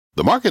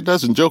The market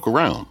doesn't joke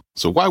around,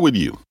 so why would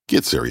you?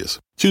 Get serious.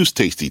 Choose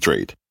Tasty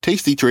Trade.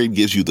 Tasty Trade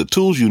gives you the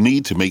tools you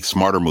need to make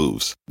smarter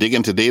moves. Dig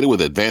into data with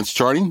advanced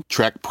charting,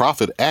 track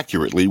profit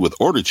accurately with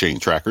order chain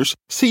trackers,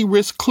 see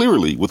risk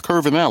clearly with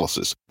curve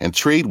analysis, and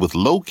trade with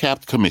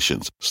low-capped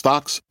commissions,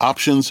 stocks,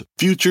 options,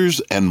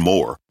 futures, and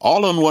more.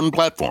 All on one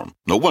platform.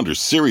 No wonder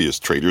serious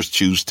traders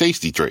choose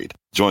Tasty Trade.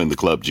 Join the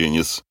club,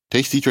 genius.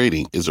 Tasty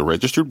Trading is a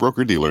registered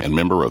broker-dealer and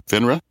member of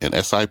FINRA and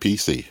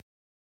SIPC.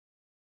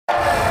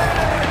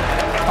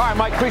 All right,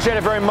 Mike, appreciate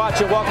it very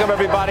much, and welcome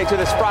everybody to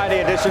this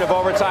Friday edition of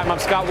Overtime. I'm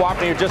Scott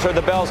Wharton. You just heard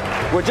the bells.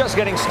 We're just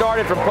getting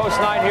started from Post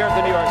 9 here at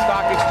the New York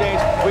Stock Exchange.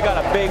 We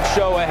got a big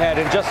show ahead.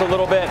 In just a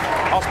little bit,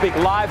 I'll speak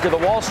live to the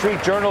Wall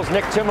Street Journal's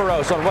Nick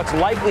Timmeros on what's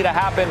likely to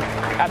happen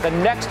at the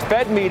next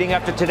Fed meeting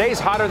after today's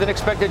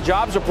hotter-than-expected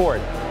jobs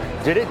report.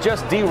 Did it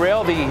just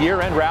derail the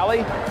year-end rally?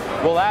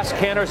 We'll ask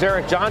Cantor's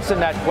Eric Johnston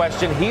that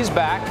question. He's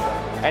back,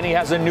 and he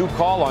has a new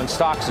call on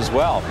stocks as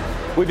well.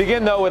 We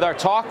begin, though, with our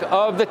talk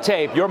of the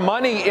tape. Your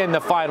money in the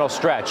final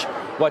stretch.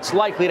 What's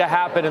likely to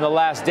happen in the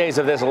last days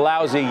of this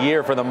lousy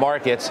year for the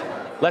markets?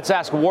 Let's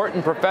ask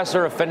Wharton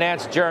Professor of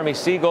Finance Jeremy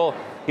Siegel.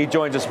 He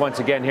joins us once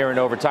again here in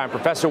Overtime.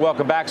 Professor,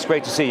 welcome back. It's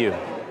great to see you.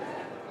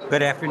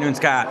 Good afternoon,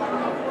 Scott.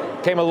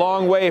 Came a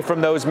long way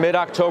from those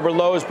mid-October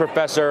lows,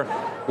 Professor.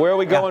 Where are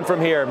we going from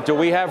here? Do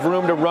we have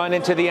room to run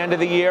into the end of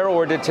the year,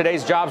 or did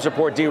today's jobs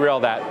report derail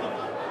that?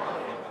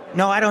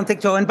 No, I don't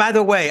think so. And by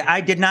the way,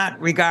 I did not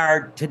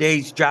regard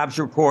today's jobs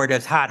report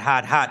as hot.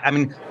 I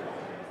mean,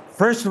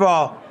 first of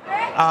all,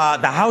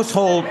 the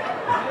household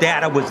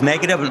data was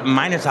negative,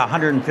 minus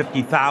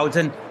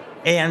 150,000.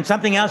 And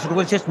something else that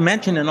was just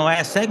mentioned in the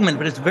last segment,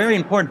 but it's very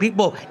important.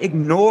 People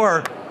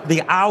ignore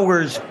the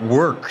hours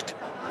worked,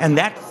 and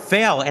that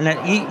fell.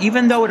 And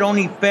even though it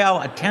only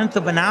fell a tenth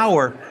of an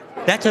hour,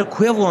 that's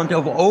equivalent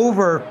of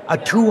over a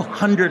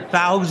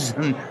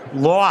 200,000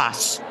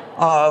 loss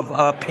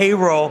of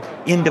payroll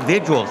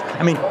individuals.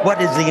 I mean, what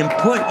is the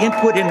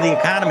input into the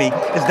economy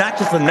is not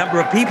just the number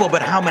of people,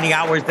 but how many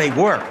hours they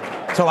work.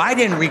 So I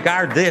didn't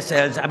regard this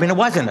as, I mean, it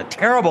wasn't a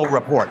terrible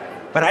report,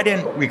 but I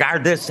didn't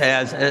regard this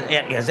as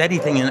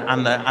anything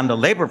on the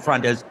labor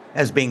front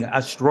as being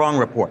a strong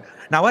report.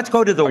 Now let's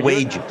go to the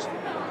wages.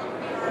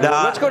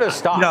 Let's go to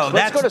stocks. No,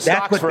 let's go to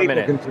stocks for a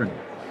minute.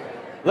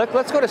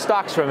 Let's go to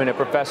stocks for a minute,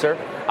 Professor,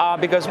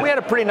 because we had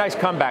a pretty nice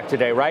comeback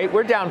today, right?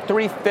 We're down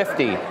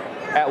 350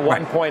 at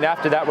one point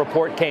after that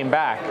report came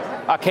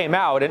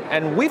out,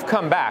 and we've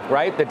come back,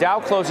 right? The Dow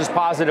closes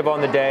positive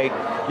on the day.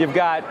 You've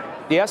got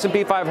the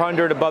S&P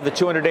 500 above the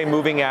 200-day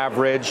moving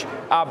average.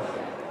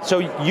 So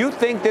you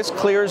think this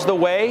clears the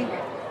way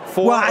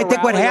for? Well, I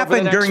think what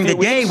happened during the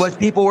day was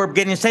people were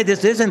beginning to say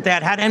this isn't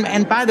that hot.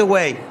 And by the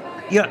way,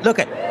 look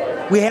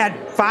we had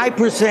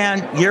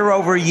 5% year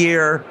over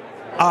year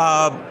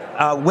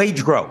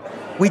wage growth.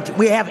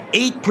 We have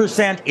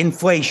 8%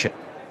 inflation.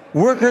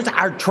 Workers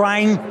are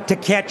trying to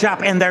catch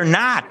up, and they're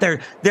not.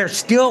 They're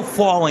still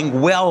falling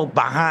well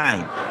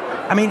behind.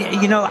 I mean,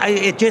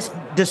 it just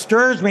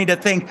disturbs me to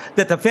think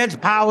that the Fed's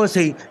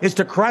policy is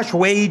to crush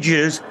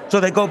wages so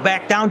they go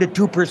back down to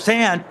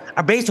 2%,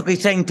 are basically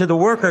saying to the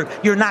worker,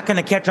 you're not going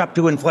to catch up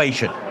to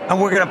inflation,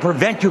 and we're going to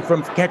prevent you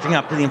from catching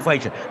up to the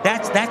inflation.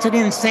 That's an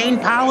insane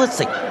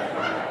policy.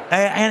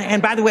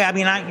 And by the way, I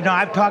mean,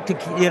 I've talked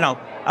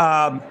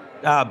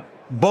to,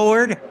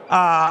 Bullard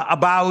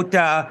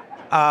about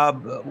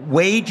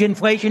wage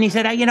inflation. He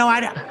said,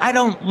 I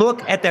don't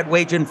look at that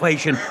wage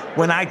inflation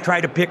when I try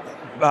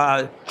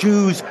to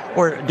choose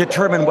or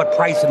determine what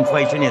price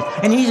inflation is.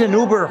 And he's an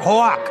uber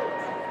hawk.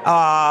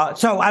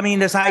 So, I mean,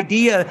 this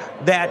idea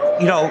that,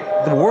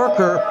 the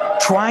worker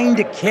trying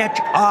to catch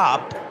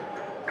up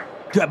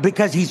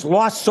because he's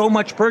lost so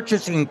much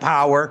purchasing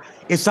power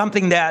is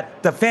something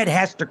that the Fed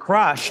has to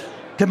crush,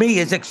 to me,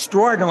 is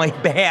extraordinarily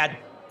bad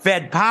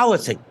Fed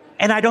policy.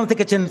 And I don't think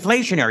it's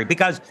inflationary,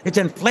 because it's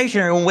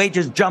inflationary when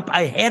wages jump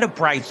ahead of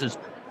prices,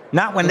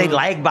 not when they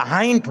lag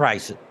behind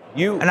prices.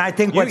 And I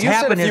think what's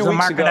happened is the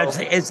market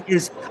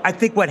is I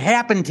think what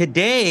happened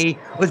today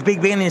was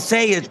beginning to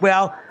say is,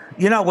 well,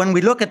 when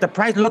we look at the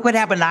price, look what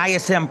happened to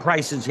ISM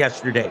prices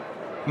yesterday.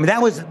 I mean,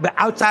 that was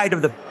outside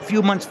of the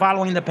few months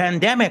following the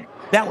pandemic.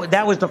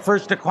 That was the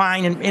first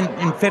decline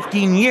in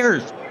 15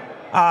 years.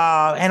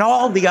 And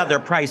all the other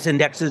price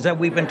indexes that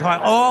we've been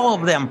talking, all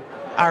of them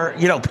are,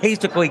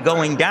 basically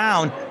going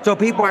down. So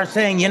people are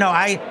saying,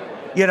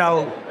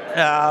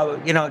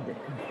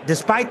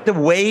 despite the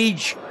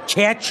wage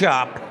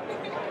catch-up,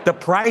 the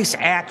price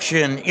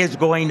action is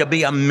going to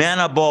be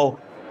amenable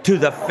to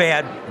the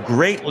Fed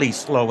greatly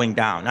slowing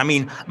down. I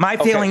mean, my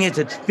feeling is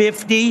it's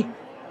 50,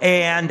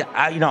 and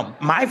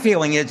my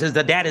feeling is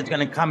the data is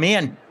going to come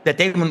in that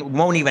they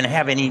won't even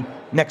have any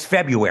next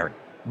February.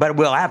 But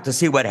we'll have to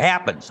see what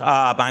happens.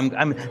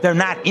 They're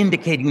not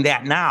indicating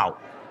that now.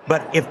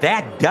 But if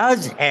that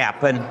does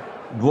happen,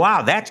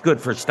 wow, that's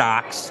good for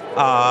stocks,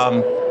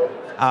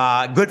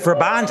 good for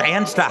bonds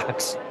and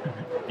stocks.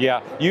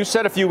 Yeah, you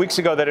said a few weeks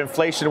ago that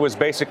inflation was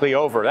basically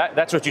over.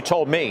 That's what you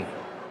told me.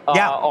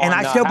 And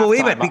I still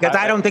believe it, because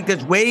I don't think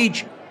this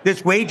wage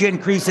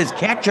increase is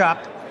catch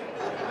up.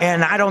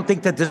 And I don't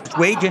think that this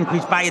wage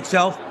increase by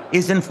itself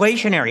is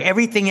inflationary.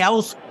 Everything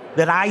else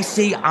that I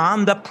see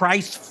on the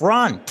price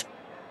front,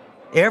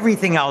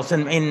 everything else,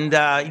 and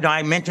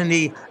I mentioned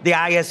the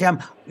ISM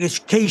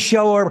case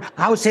show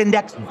house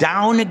index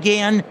down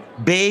again,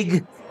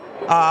 big.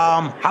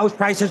 House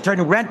prices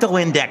turning, rental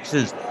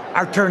indexes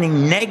are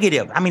turning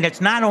negative. I mean,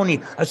 it's not only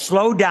a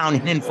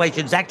slowdown in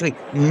inflation, it's actually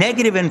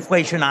negative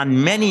inflation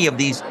on many of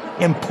these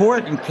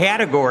important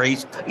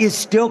categories is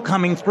still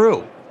coming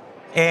through.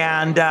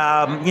 And,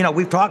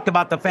 we've talked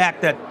about the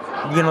fact that,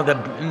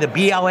 the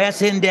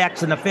BLS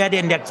index and the Fed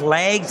index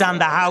lags on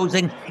the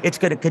housing. It's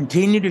going to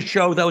continue to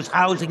show those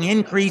housing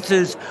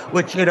increases,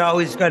 which,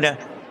 is going to,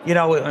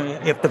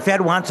 if the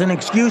Fed wants an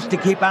excuse to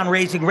keep on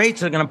raising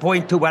rates, they're going to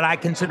point to what I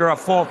consider a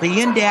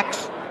faulty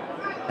index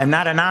and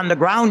not an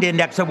on-the-ground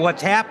index of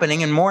what's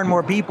happening. And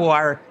more people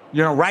are,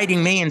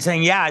 writing me and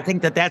saying, yeah, I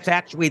think that that's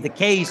actually the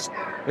case.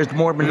 There's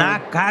more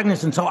not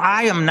cognizant. So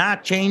I am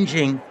not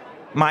changing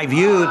my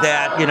view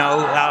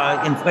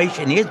that,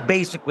 inflation is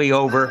basically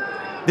over.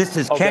 This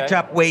is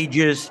catch-up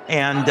wages,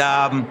 and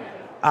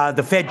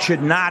the Fed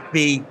should not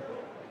be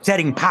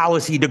setting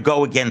policy to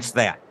go against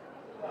that.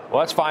 Well,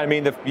 that's fine. I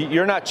mean,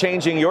 you're not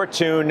changing your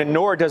tune, and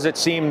nor does it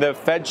seem the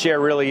Fed chair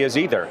really is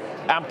either.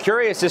 I'm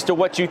curious as to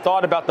what you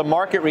thought about the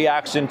market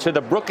reaction to the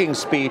Brookings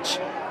speech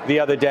the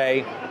other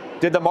day.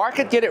 Did the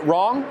market get it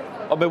wrong?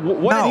 I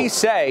mean, what did he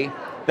say?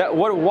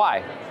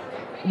 Why?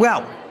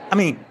 Well, I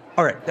mean,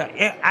 all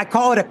right, I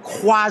call it a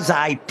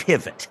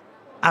quasi-pivot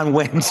on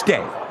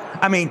Wednesday.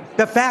 I mean,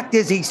 the fact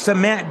is he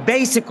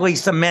basically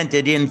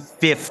cemented in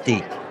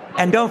 50.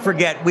 And don't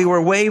forget, we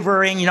were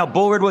wavering.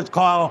 Bullard was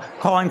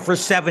calling for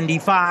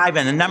 75,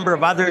 and a number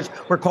of others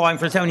were calling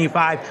for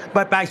 75.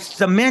 But by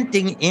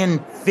cementing in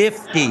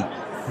 50,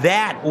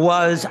 that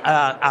was,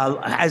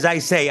 as I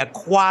say, a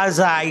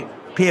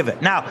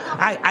quasi-pivot. Now,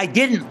 I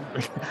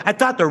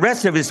thought the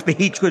rest of his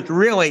speech was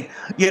really,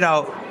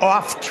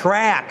 off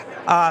track.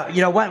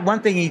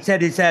 One thing he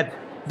said,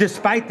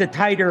 despite the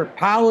tighter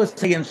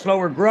policy and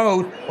slower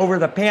growth over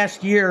the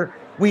past year,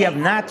 we have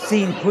not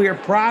seen clear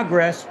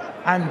progress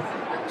on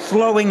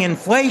slowing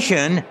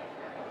inflation.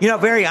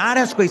 Very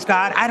honestly,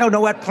 Scott, I don't know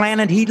what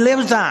planet he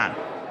lives on.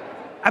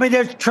 I mean,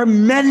 there's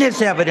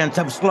tremendous evidence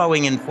of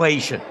slowing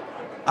inflation.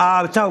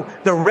 So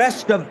the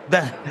rest of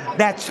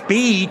that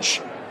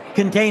speech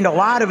contained a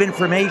lot of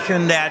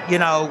information that,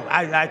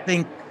 I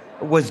think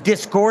was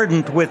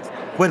discordant with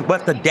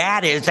what the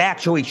data is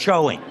actually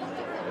showing.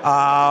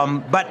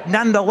 But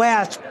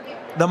nonetheless,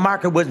 the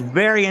market was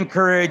very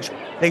encouraged.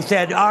 They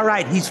said, all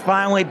right, he's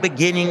finally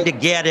beginning to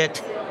get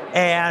it.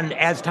 And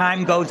as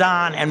time goes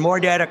on and more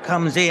data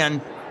comes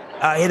in,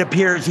 it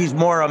appears he's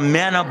more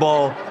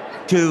amenable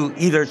to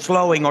either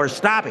slowing or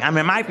stopping. I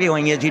mean, my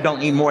feeling is you don't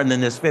need more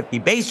than this 50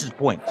 basis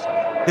points.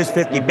 This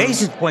 50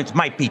 basis points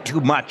might be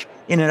too much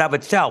in and of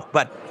itself,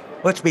 but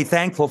let's be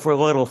thankful for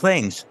little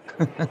things.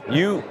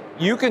 You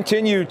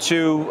continue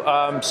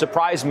to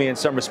surprise me in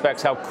some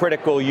respects how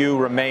critical you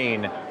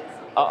remain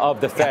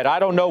of the Fed. I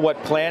don't know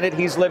what planet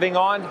he's living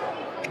on.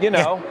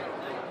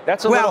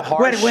 That's a little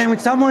harsh. When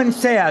someone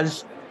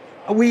says,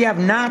 we have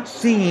not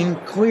seen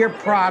clear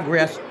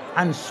progress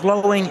on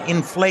slowing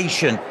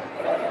inflation,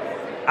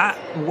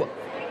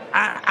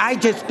 I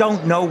just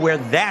don't know where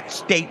that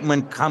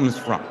statement comes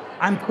from.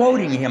 I'm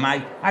quoting him.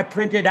 I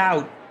printed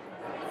out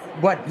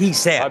what he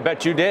said. I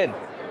bet you did.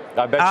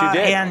 I bet you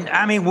did. And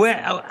I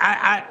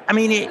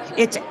mean,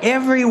 it's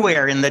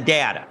everywhere in the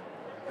data.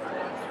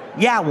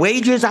 Yeah,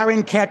 wages are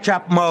in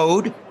catch-up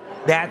mode.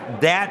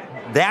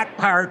 That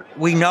part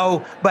we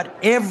know. But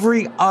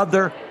every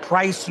other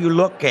price you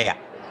look at,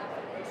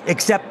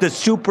 except the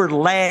super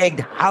lagged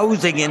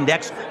housing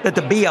index that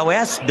the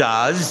BLS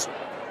does,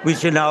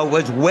 which,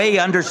 was way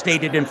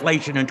understated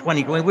inflation in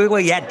 2020. We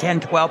really had 10,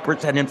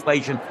 12%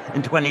 inflation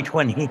in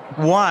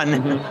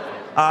 2021.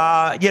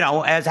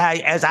 As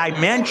I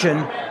mentioned,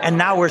 and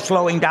now we're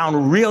slowing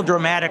down real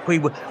dramatically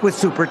with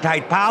super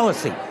tight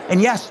policy.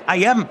 And yes,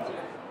 I'm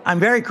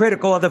very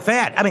critical of the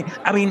Fed. I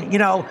mean,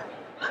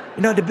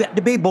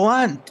 to be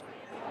blunt,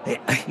 here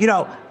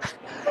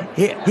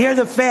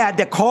the Fed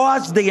that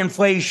caused the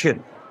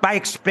inflation by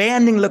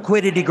expanding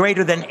liquidity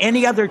greater than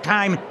any other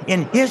time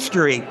in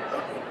history,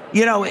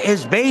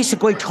 is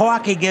basically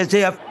talking as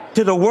if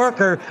to the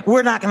worker,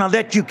 we're not going to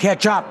let you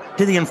catch up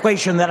to the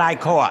inflation that I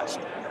caused.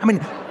 I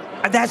mean,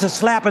 that's a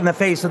slap in the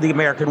face of the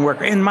American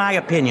worker, in my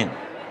opinion.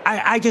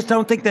 I just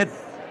don't think that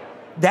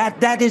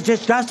is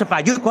just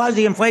justified. You caused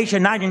the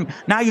inflation,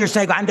 now you're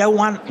saying, I don't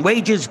want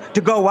wages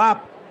to go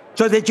up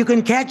so that you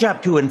can catch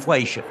up to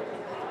inflation.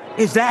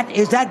 Is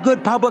that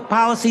good public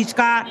policy,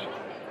 Scott?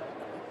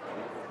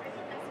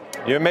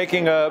 You're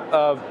making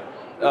a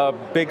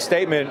big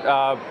statement,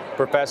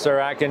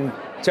 Professor. I can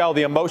tell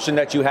the emotion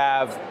that you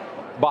have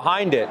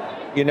behind it.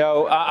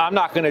 I'm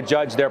not going to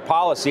judge their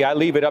policy. I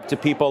leave it up to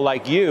people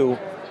like you,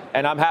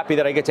 and I'm happy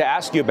that I get to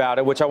ask you about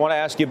it, which I want to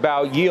ask you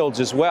about yields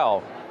as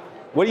well.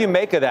 What do you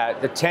make of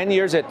that? The 10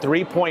 years at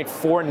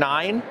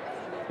 3.49?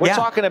 We're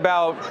talking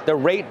about the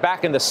rate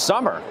back in the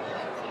summer.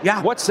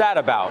 Yeah. What's that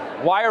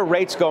about? Why are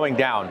rates going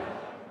down?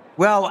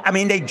 Well, I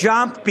mean, they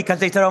jumped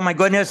because they said, oh, my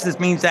goodness, this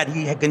means that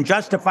he can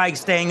justify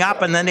staying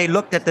up. And then they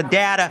looked at the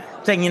data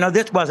saying,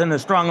 this wasn't a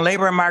strong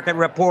labor market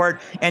report.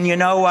 And you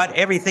know what?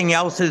 Everything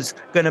else is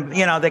going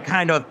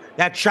to,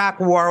 that shock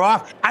wore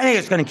off. I think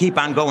it's going to keep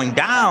on going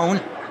down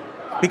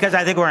because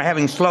I think we're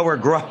having slower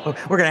growth.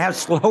 We're going to have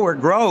slower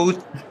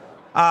growth.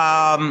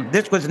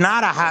 This was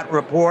not a hot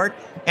report.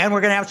 And we're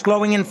going to have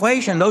slowing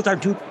inflation. Those are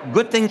two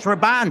good things for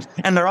bonds.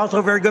 And they're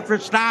also very good for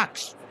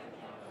stocks.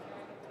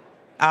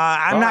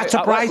 I'm not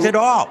surprised at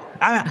all.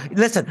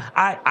 Listen,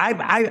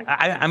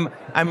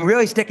 I'm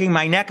really sticking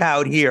my neck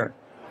out here,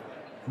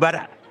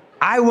 but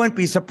I wouldn't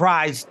be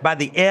surprised by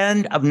the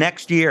end of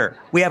next year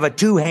we have a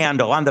 2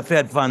 handle on the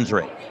Fed funds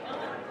rate.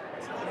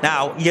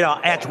 Now,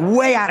 that's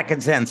way out of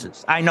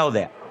consensus. I know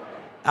that,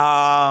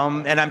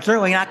 and I'm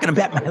certainly not going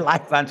to bet my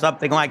life on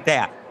something like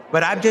that.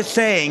 But I'm just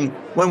saying,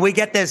 when we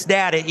get this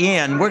data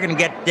in, we're going to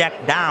get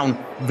that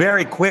down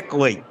very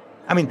quickly.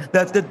 I mean,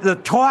 the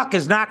talk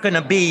is not going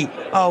to be,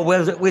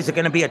 is it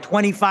going to be a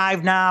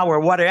 25 now or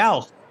what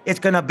else?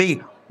 It's going to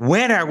be,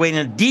 when are we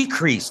going to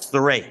decrease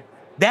the rate?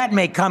 That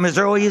may come as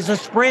early as the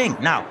spring.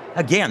 Now,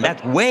 again,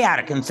 that's way out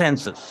of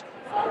consensus.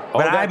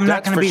 But I'm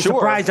not going to be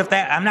surprised if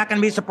that. I'm not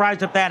going to be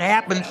surprised if that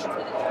happens.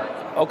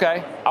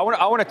 Okay, I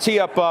want to tee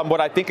up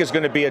what I think is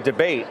going to be a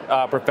debate,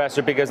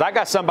 Professor, because I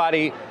got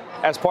somebody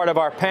as part of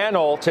our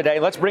panel today.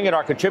 Let's bring in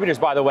our contributors,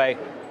 by the way.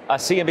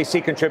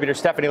 CNBC contributor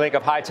Stephanie Link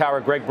of Hightower,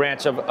 Greg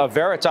Branch of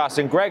Veritas.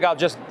 And Greg,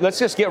 let's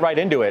just get right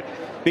into it,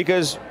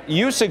 because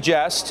you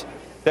suggest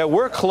that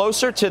we're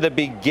closer to the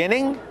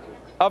beginning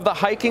of the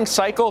hiking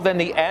cycle than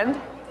the end.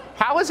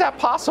 How is that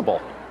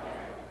possible?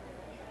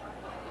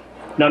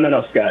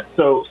 No, Scott.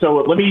 So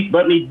let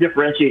me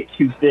differentiate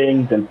two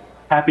things, and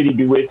happy to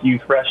be with you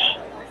fresh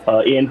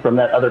in from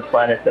that other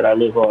planet that I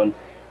live on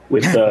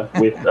with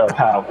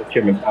Powell, with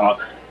Chairman Powell.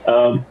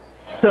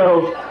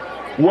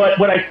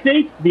 What I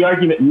think the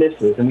argument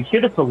misses, and we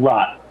hear this a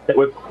lot, that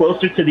we're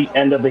closer to the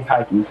end of the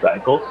hiking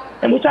cycle,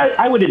 and which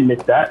I would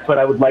admit that, but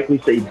I would likely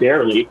say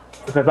barely,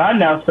 because I'm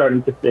now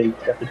starting to think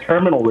that the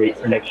terminal rate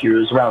for next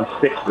year is around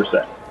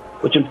 6%,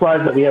 which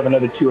implies that we have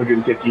another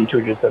 250 and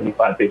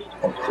 275 basis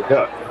points to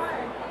go.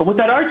 But what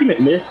that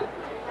argument misses,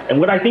 and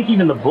what I think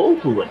even the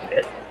bulls will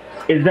admit,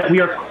 is that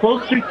we are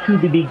closer to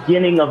the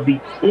beginning of the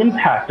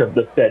impact of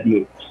the Fed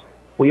moves.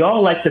 We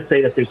all like to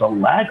say that there's a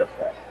lag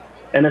effect.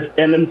 And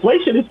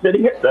inflation is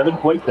sitting at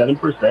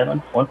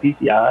 7.7% on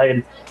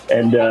PCI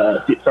and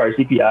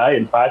CPI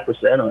and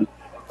 5%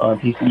 on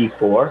PCE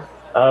core.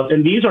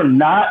 And these are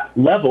not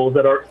levels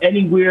that are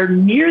anywhere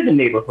near the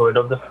neighborhood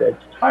of the Fed's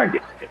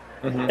target.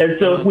 Mm-hmm. And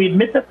so if we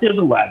admit that there's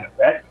a lag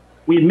effect,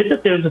 we admit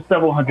that there's a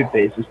several hundred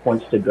basis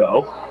points to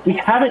go, we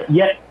haven't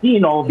yet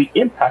seen all of the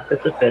impact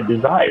that the Fed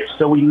desires.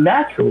 So we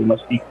naturally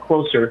must be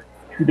closer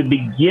to the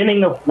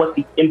beginning of what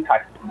the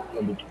impact is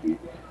going to be.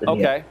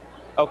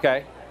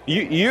 Okay.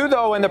 You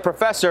though, and the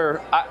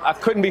professor, I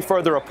couldn't be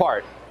further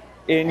apart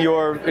in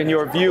your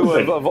view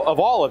of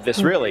all of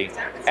this, really.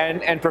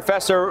 And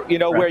Professor,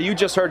 where you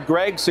just heard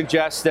Greg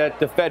suggest that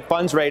the Fed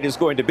funds rate is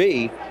going to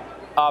be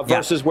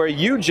versus where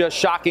you just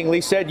shockingly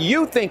said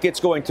you think it's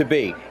going to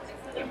be.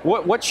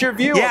 What's your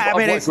view? Yeah, of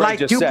what it's Greg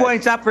like 2 said?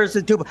 points up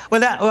versus 2.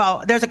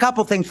 Well, there's a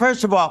couple things.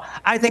 First of all,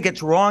 I think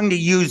it's wrong to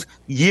use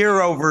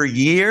year over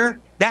year.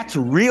 That's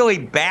really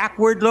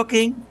backward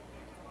looking.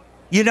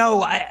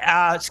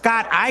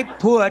 Scott, I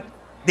put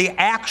the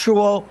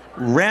actual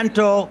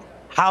rental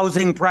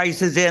housing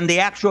prices in, the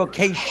actual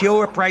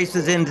case-shiller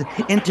prices into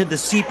the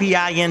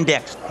CPI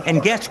index.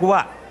 And guess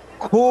what?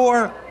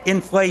 Core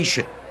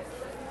inflation,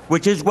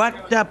 which is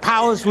what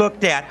Powell's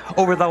looked at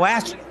over the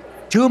last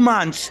 2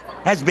 months,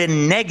 has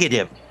been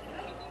negative.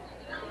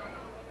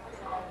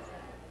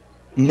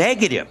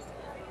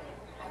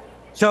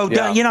 So,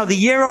 the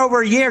year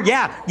over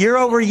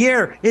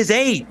year is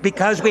 8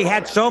 because we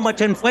had so much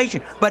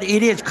inflation, but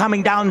it is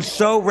coming down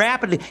so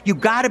rapidly. You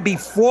got to be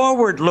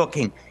forward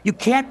looking. You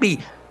can't be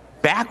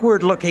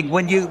backward looking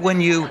when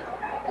you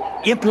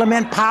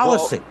implement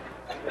policy.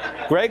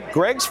 Well,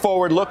 Greg's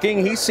forward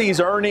looking. He sees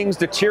earnings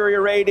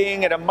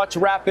deteriorating at a much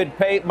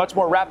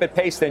more rapid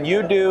pace than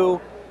you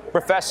do,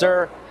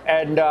 Professor.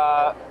 And,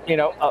 a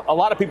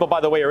lot of people,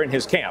 by the way, are in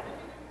his camp.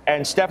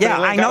 And Stephanie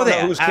Link, I know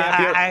that. Whose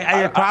camp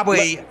you're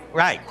probably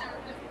right.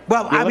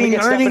 Well,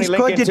 earnings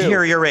could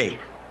deteriorate.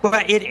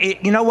 But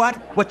you know what?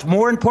 What's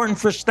more important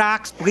for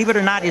stocks, believe it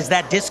or not, is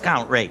that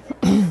discount rate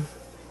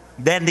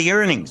than the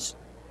earnings.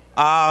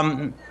 We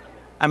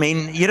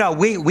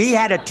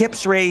had a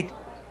tips rate,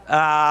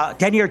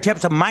 10-year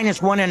tips of minus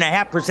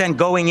 1.5%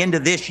 going into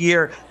this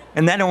year,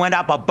 and then it went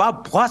up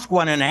above plus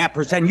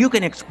 1.5%. You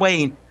can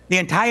explain the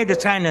entire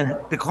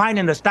decline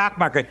in the stock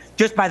market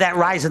just by that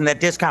rise in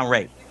that discount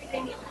rate.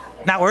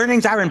 Now,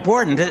 earnings are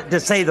important, to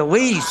say the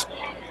least.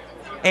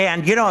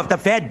 And, if the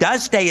Fed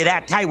does stay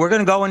that tight, we're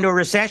going to go into a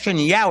recession.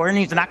 Yeah,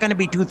 earnings are not going to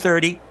be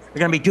 230. They're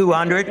going to be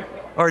 200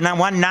 or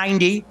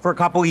 190 for a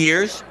couple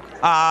years,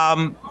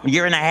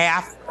 year and a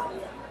half.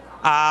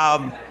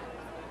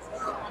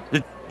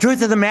 The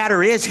truth of the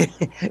matter is,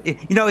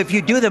 if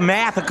you do the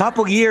math, a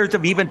couple years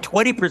of even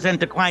 20%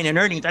 decline in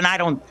earnings, and I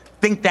don't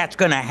think that's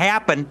going to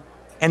happen.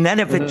 And then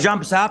if it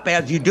jumps up,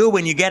 as you do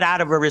when you get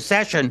out of a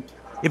recession,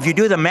 if you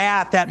do the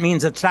math, that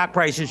means that stock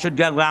prices should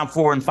go down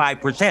 4 and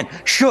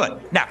 5%.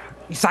 Should. Now,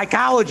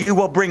 psychology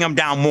will bring them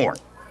down more.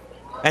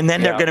 And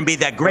then they're going to be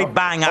that great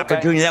buying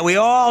opportunity that we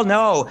all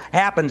know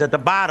happens at the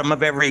bottom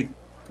of every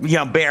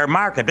bear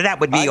market. But that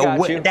would be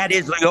that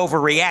is the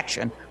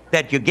overreaction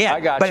that you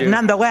get. But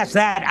nonetheless,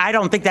 I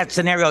don't think that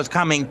scenario is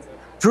coming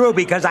true,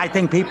 because I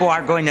think people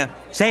are going to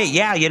say,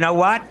 yeah, you know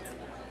what?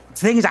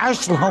 Things are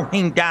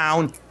slowing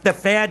down. The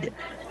Fed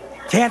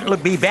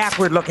can't be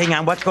backward looking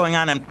on what's going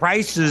on in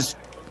prices.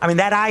 I mean,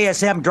 that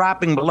ISM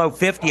dropping below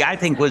 50, I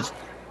think was,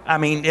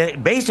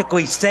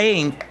 basically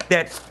saying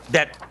that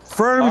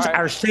firms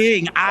are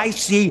saying, I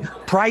see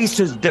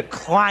prices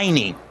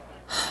declining.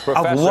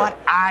 Professor, of what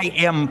I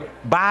am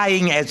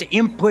buying as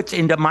inputs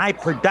into my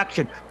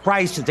production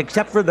prices,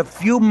 except for the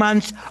few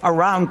months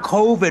around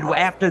COVID,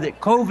 after the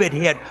COVID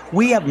hit.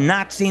 We have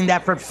not seen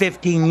that for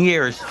 15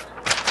 years.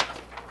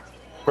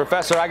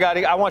 Professor,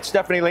 I want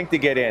Stephanie Link to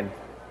get in.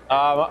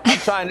 I'm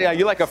trying to,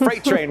 you're like a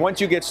freight train.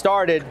 Once you get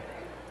started,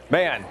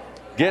 man,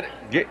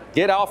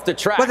 get off the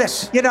tracks.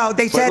 Well,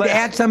 they said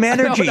add some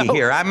energy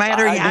here. I'm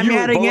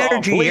adding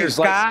energy here,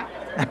 Scott.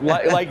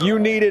 Like you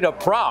needed a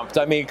prompt.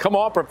 I mean, come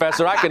on,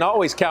 Professor. I can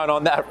always count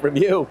on that from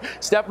you.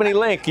 Stephanie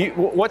Link,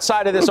 what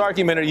side of this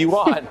argument are you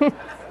on?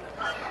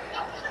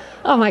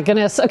 Oh, my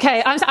goodness.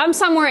 Okay, I'm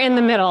somewhere in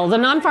the middle. The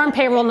non-farm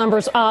payroll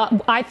numbers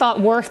I thought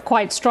were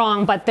quite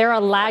strong, but they're a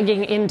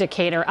lagging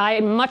indicator.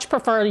 I much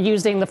prefer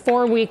using the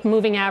 4-week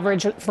moving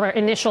average for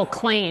initial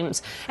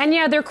claims. And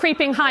yeah, they're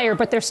creeping higher,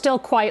 but they're still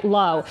quite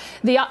low.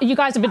 You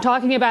guys have been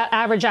talking about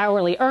average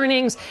hourly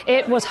earnings.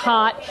 It was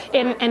hot,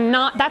 and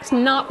that's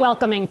not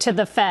welcoming to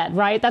the Fed,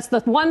 right? That's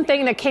the one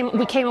thing that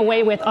we came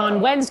away with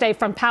on Wednesday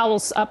from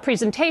Powell's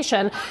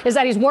presentation, is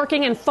that he's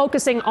working and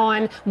focusing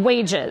on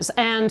wages.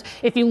 And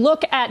if you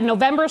look at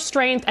November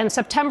strength and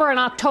September and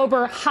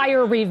October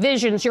higher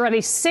revisions, you're at a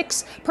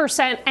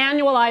 6%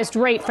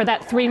 annualized rate for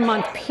that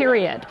 3-month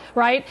period,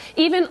 right?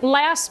 Even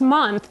last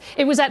month,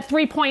 it was at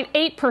 3.8%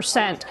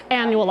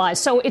 annualized.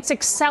 So it's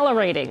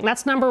accelerating.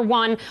 That's number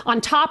one, on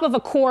top of a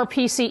core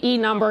PCE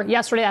number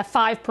yesterday at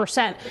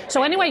 5%.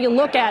 So anyway you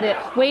look at it,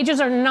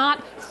 wages are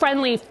not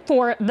friendly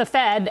for the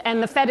Fed,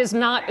 and the Fed is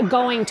not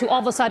going to all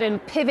of a sudden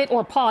pivot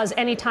or pause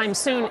anytime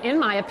soon, in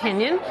my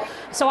opinion.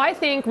 So I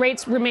think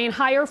rates remain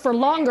higher for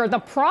longer. The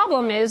problem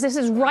is this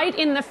is right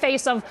in the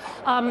face of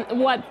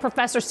what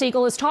Professor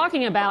Siegel is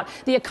talking about.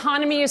 The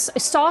economy is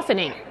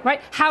softening,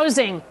 right?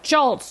 Housing,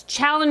 jolts,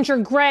 Challenger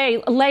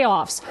Gray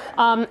layoffs,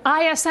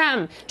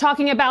 ISM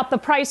talking about the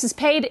prices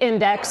paid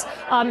index.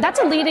 That's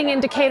a leading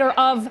indicator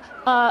of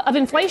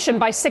inflation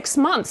by 6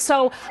 months.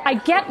 So I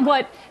get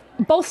what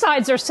both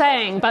sides are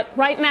saying, but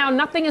right now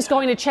nothing is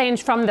going to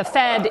change from the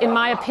Fed, in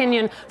my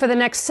opinion, for the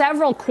next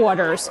several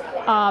quarters.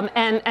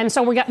 And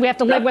so we have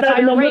to live with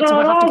higher rates, and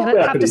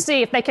we'll have to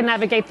see if they can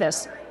navigate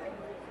this.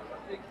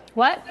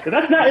 What?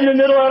 That's not in the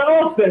middle at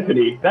all,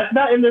 Stephanie. That's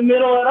not in the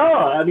middle at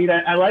all. I mean,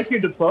 I like your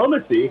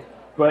diplomacy,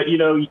 but,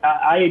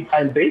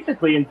 I'm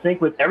basically in sync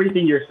with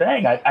everything you're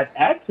saying. I'd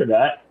add to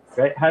that,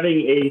 right,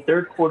 having a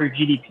third quarter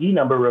GDP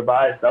number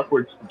revised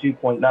upwards to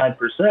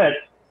 2.9%.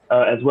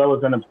 As well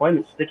as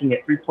unemployment sticking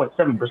at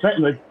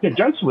 3.7%. In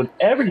conjunction with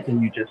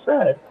everything you just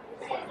said,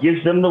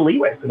 gives them the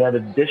leeway for that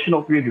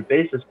additional 300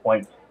 basis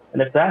points.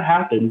 And if that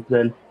happens,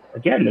 then,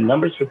 again, the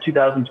numbers for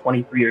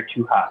 2023 are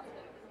too high.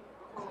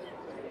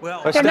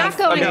 Well, they're not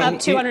going up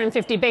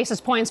 250 basis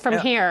points from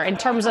here in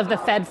terms of the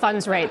Fed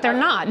funds rate. They're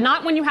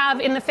not when you have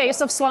in the face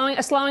of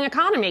a slowing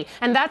economy.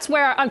 And that's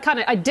where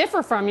I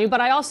differ from you,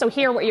 but I also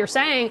hear what you're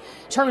saying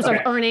in terms of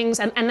earnings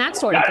and that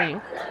sort of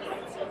thing.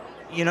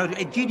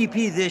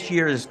 GDP this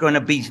year is going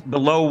to be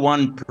below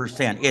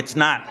 1%. It's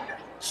not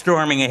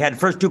storming ahead.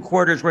 First 2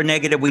 quarters were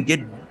negative. We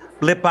did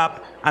blip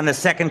up on the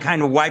second,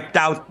 kind of wiped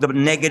out the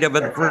negative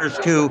of the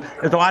first 2.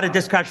 There's a lot of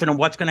discussion on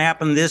what's going to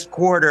happen this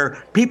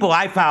quarter. People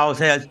I follow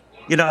says,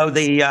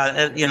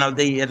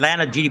 the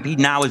Atlanta GDP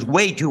now is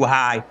way too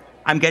high.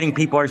 I'm getting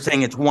people are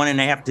saying it's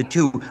 1.5 to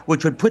 2,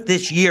 which would put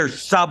this year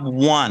sub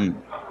 1.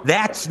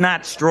 That's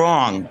not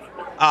strong,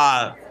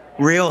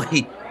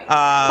 really.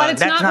 But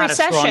it's not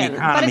recession.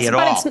 But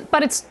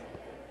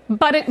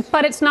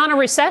it's not a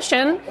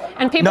recession,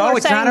 and people are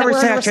saying that we're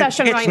in a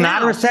recession right now. It's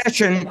not a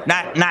recession,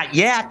 not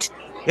yet.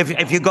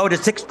 If you go to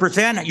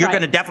 6%, you're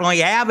going to definitely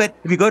have it.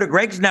 If you go to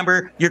Greg's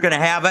number, you're going to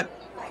have it.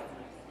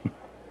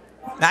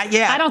 Not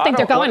yet. I don't think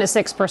they're going to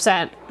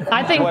 6%.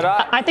 I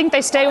think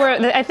they stay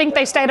I think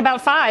they stay at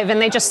about 5,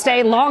 and they just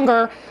stay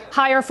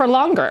higher for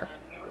longer.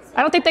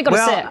 I don't think they go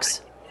to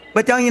 6.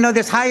 But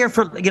this higher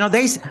for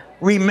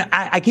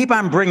I keep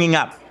on bringing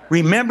up.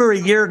 Remember a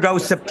year ago,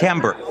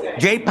 September,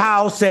 Jay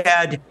Powell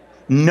said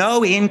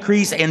no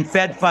increase in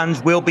Fed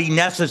funds will be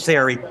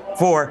necessary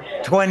for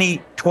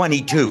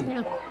 2022.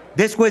 Yeah.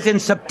 This was in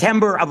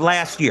September of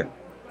last year.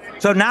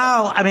 So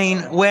now,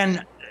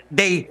 when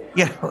they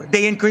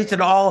increased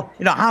it all,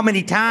 how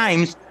many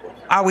times,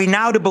 Are we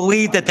now to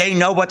believe that they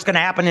know what's going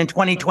to happen in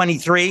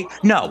 2023?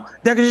 No,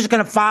 they're just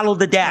going to follow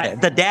the data.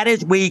 The data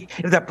is weak.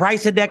 If the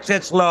price index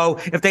gets low,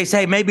 if they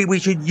say maybe we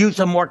should use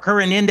some more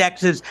current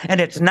indexes and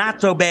it's not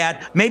so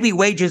bad, maybe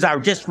wages are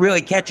just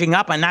really catching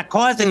up and not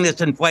causing this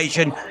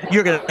inflation,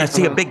 you're going to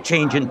see a big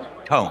change in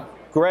tone.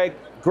 Greg,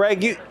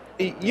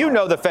 you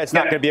know the Fed's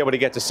not going to be able to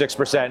get to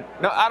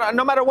 6%,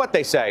 no matter what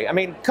they say. I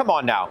mean, come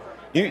on now.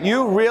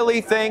 You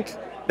really think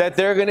that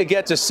they're going to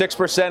get to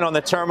 6% on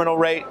the terminal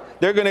rate?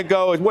 They're going to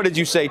go, what did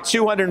you say,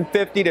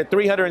 250 to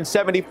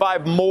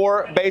 375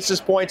 more basis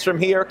points from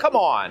here? Come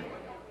on.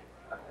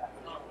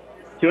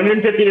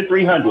 250 to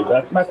 300.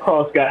 That's my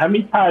call, Scott. How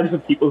many times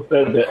have people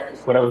said that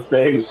what I was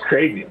saying was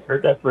crazy? I've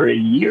heard that for a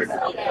year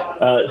now.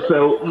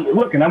 So,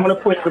 look, and I'm going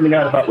to point something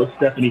out about what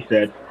Stephanie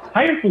said.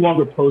 Higher for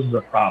longer poses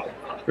a problem.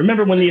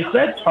 Remember, when the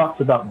Fed talks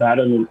about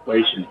battling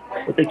inflation,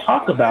 what they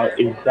talk about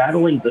is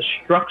battling the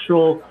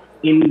structural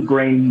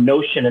ingrained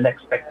notion and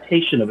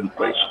expectation of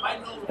inflation.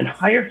 And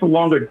higher for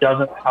longer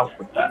doesn't help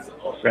with that,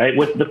 right?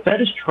 What the Fed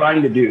is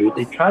trying to do,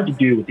 they tried to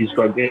do with these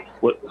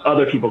what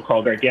other people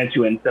call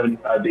gargantuan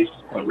 75 basis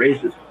point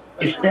raises,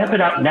 is stamp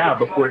it out now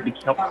before it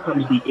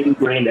becomes the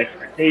ingrained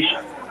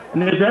expectation.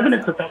 And there's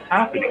evidence that that's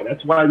happening.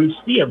 That's why we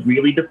see a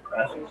really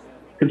depressed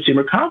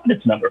consumer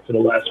confidence number for the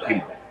last few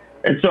months.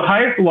 And so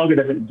higher for longer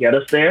doesn't get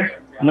us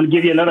there. I'm going to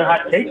give you another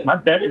hot take. My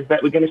bet is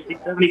that we're going to see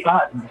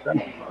 75 in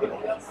December.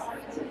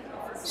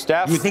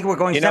 Steph, you think we're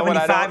going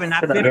 75 and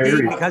not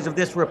 50 because of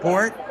this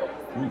report?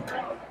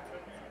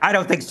 I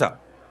don't think so.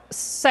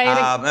 Say it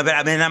but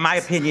I mean, my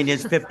opinion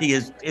is 50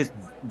 is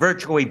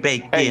virtually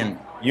baked in.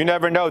 You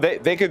never know.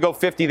 They could go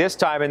 50 this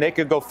time, and they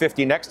could go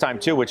 50 next time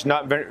too, which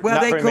not very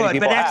many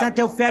people but that's have. not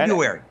till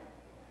February.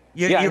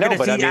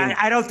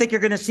 I don't think you're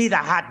going to see the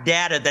hot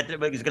data that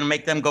is going to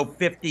make them go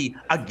 50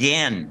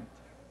 again.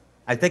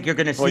 I think you're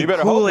going to see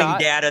cooling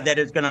data that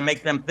is going to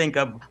make them think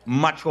of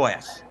much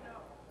less.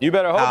 You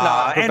better hope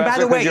not, Professor, and by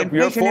the way,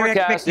 your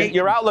forecast,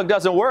 your outlook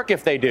doesn't work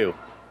if they do,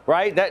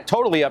 right? That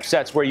totally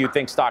upsets where you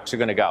think stocks are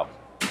going to go.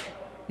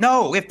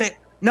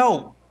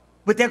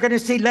 But they're going to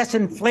see less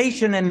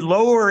inflation and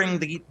lowering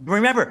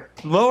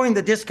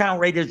the discount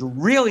rate is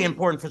really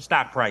important for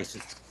stock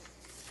prices,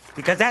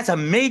 because that's a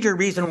major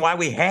reason why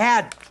we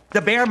had the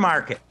bear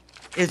market,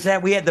 is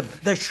that we had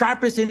the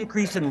sharpest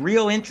increase in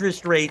real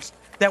interest rates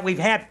that we've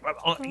had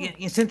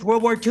since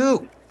World War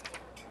II.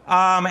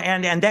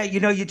 And that,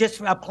 you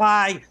just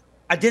apply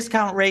a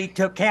discount rate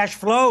to cash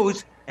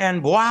flows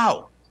and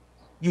wow,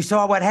 you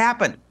saw what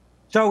happened.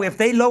 So if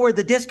they lower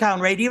the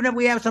discount rate, even if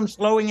we have some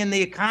slowing in the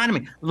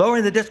economy,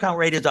 lowering the discount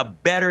rate is a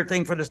better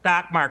thing for the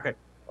stock market.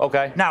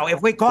 Okay. Now,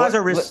 if we cause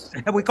a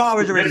recession,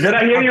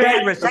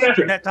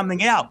 that's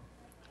something else.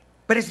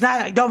 But it's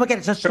not, don't forget,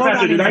 it's a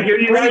slowdown in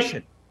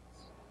inflation.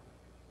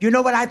 You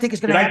know what I think is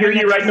going to happen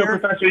next year?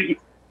 Professor?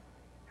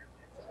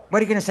 What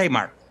are you going to say,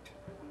 Mark?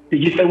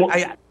 Did you say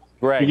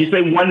Did you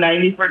say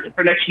 190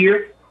 for next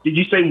year? Did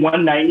you say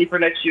 190 for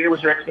next year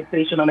was your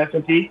expectation on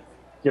S&P?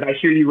 Did I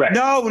hear you right?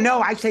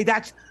 No. I say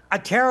that's a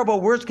terrible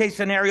worst case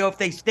scenario if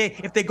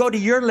they go to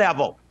your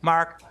level,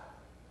 Mark.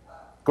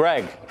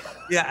 Greg.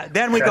 Yeah,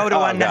 then we go to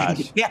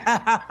 190.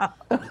 Yeah.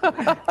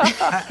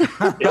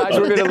 Guys,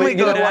 we're going to leave.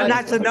 No.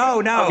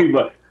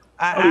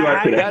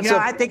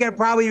 I think it'll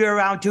probably be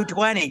around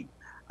 220.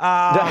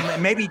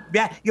 Maybe.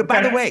 Yeah.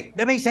 By the way,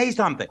 let me say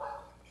something.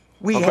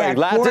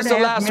 Just the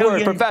last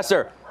word,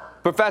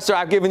 Professor,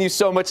 I've given you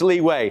so much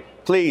leeway.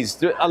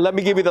 Please, let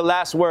me give you the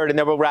last word, and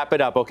then we'll wrap it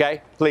up,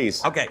 okay?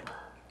 Please. Okay.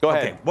 Go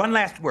ahead. One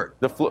last word.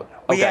 We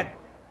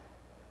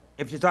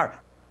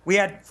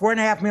had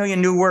 4.5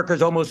 million new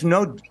workers, almost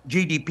no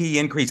GDP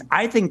increase.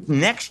 I think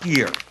next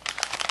year,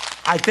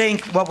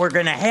 what we're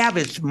going to have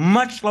is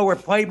much slower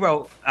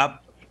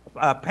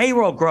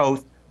payroll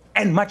growth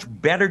and much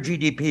better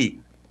GDP,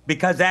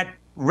 because that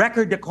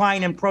record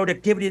decline in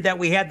productivity that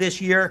we had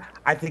this year,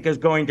 I think, is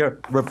going to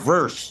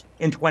reverse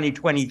in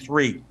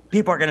 2023.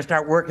 People are going to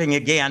start working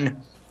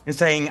again and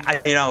saying,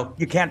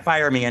 you can't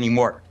fire me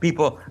anymore.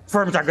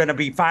 Firms are going to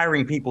be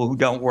firing people who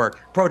don't work.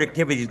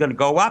 Productivity is going to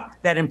go up.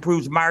 That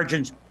improves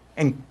margins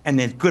and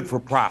is good for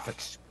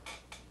profits.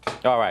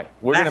 All right.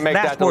 We're going to make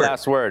that the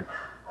last word.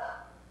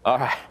 All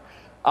right.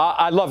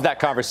 I love that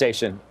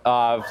conversation.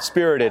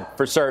 Spirited,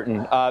 for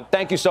certain.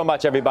 Thank you so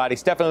much, everybody.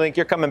 Stephanie Link,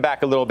 you're coming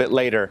back a little bit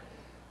later.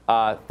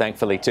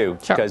 Thankfully, too,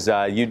 because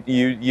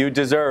you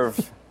deserve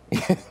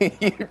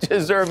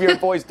your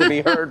voice to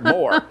be heard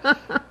more.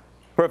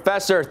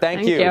 Professor,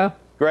 thank you.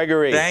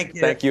 Gregory,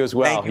 thank you as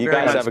well. You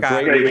guys have a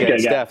great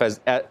weekend. Steph,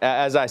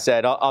 as I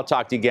said, I'll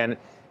talk to you again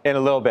in a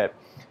little bit.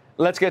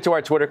 Let's get to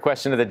our Twitter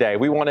question of the day.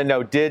 We want to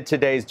know, did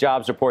today's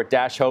jobs report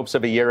dash hopes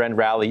of a year-end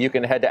rally? You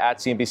can head to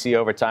 @CNBC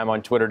Overtime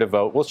on Twitter to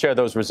vote. We'll share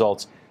those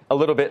results a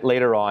little bit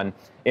later on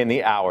in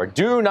the hour.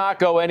 Do not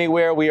go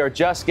anywhere. We are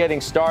just getting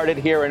started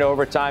here in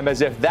Overtime,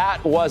 as if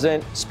that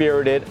wasn't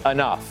spirited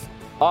enough.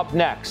 Up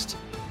next,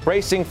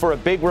 bracing for a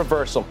big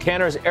reversal,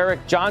 Cantor's Eric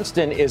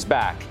Johnston is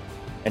back,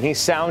 and he's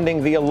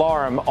sounding the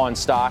alarm on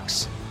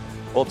stocks.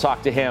 We'll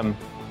talk to him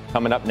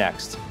coming up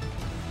next.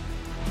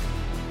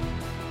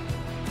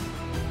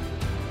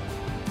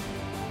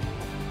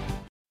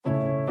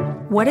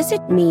 What does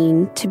it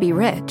mean to be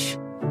rich?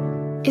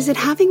 Is it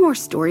having more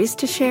stories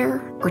to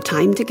share or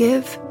time to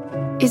give?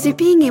 Is it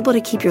being able to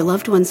keep your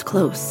loved ones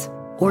close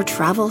or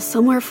travel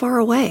somewhere far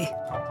away?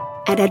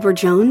 At Edward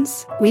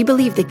Jones, we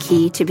believe the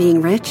key to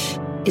being rich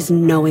is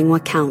knowing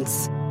what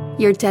counts.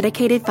 Your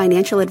dedicated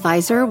financial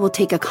advisor will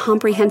take a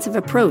comprehensive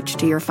approach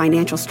to your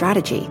financial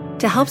strategy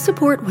to help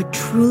support what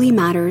truly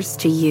matters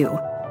to you.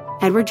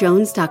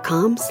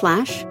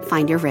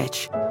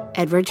 EdwardJones.com/findyourrich.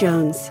 Edward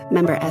Jones,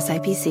 member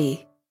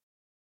SIPC.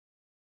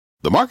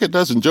 The market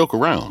doesn't joke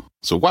around,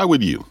 so why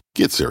would you?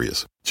 Get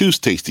serious. Choose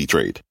Tasty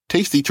Trade.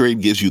 Tasty Trade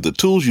gives you the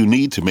tools you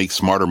need to make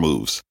smarter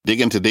moves.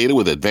 Dig into data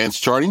with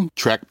advanced charting,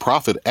 track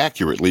profit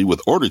accurately with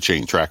order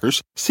chain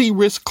trackers, see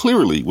risk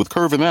clearly with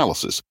curve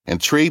analysis,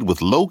 and trade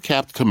with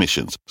low-capped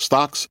commissions,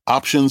 stocks,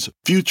 options,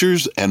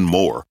 futures, and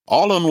more.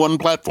 All on one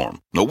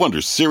platform. No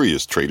wonder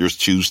serious traders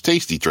choose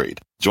Tasty Trade.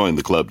 Join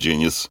the club,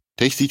 genius.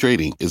 Tasty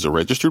Trading is a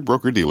registered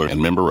broker-dealer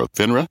and member of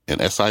FINRA and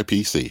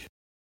SIPC.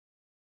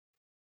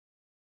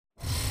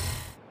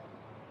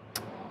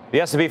 The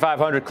S&P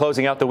 500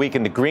 closing out the week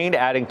in the green,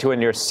 adding to a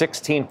near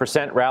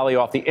 16% rally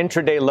off the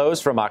intraday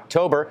lows from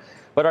October.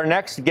 But our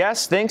next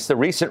guest thinks the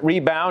recent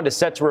rebound is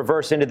set to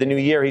reverse into the new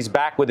year. He's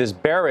back with his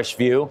bearish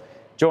view.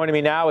 Joining me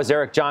now is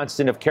Eric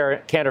Johnston of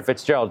Cantor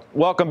Fitzgerald.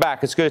 Welcome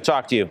back. It's good to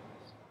talk to you.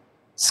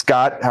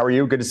 Scott, how are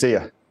you? Good to see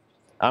you.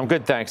 I'm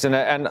good, thanks.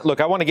 And look,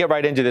 I want to get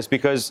right into this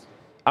because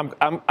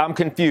I'm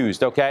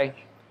confused, okay?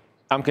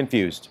 I'm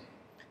confused.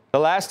 The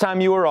last time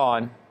you were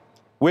on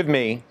with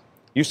me,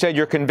 you said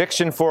your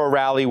conviction for a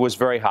rally was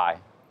very high.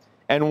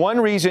 And one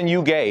reason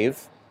you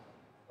gave,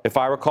 if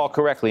I recall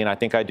correctly, and I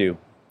think I do,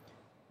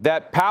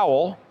 that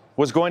Powell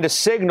was going to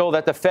signal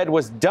that the Fed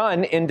was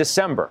done in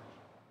December.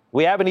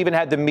 We haven't even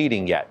had the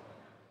meeting yet.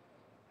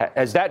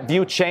 Has that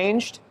view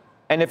changed?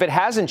 And if it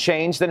hasn't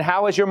changed, then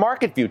how has your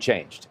market view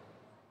changed?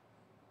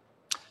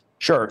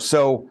 Sure.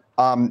 So,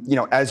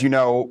 as you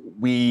know,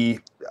 we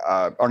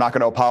are not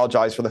going to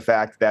apologize for the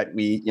fact that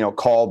we,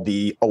 called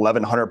the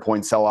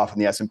 1,100-point sell-off in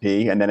the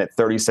S&P, and then at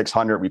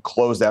 3,600, we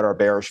closed out our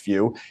bearish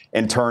view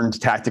and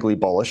turned tactically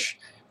bullish.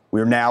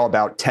 We're now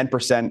about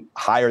 10%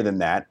 higher than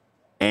that,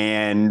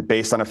 and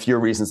based on a few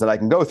reasons that I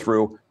can go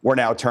through, we're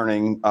now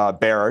turning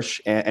bearish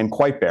and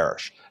quite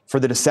bearish. For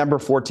the December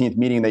 14th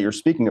meeting that you're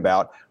speaking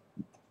about,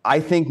 I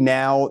think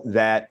now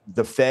that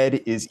the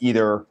Fed is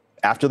either,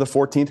 after the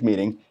 14th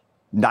meeting,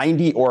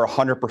 90 or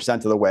 100%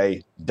 of the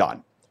way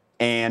done.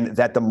 And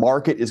that the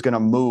market is going to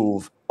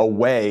move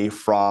away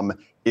from,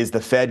 is the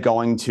Fed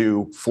going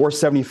to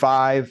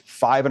 475,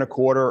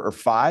 5.25, or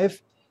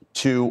 5,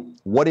 to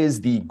what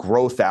is the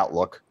growth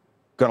outlook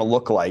going to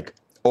look like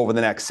over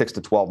the next 6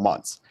 to 12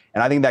 months?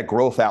 And I think that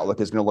growth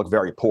outlook is going to look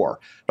very poor.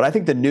 But I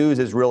think the news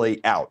is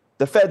really out.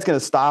 The Fed's going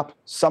to stop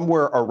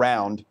somewhere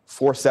around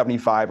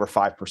 475 or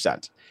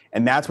 5%.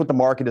 And that's what the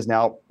market is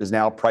now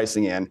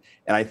pricing in.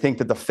 And I think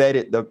that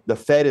the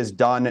Fed is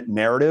done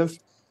narrative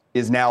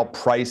is now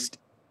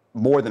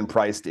more than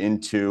priced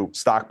into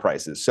stock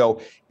prices. So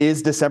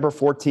is December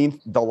 14th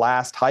the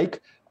last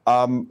hike?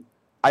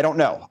 I don't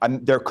know.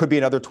 There could be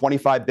another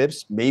 25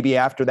 bips, maybe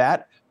after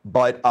that.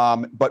 But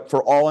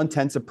for all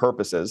intents and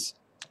purposes,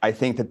 I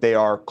think that they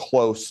are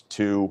close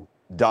to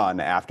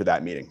done after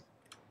that meeting.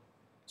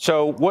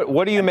 So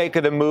what do you make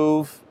of the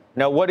move?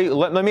 Now,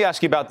 let me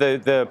ask you about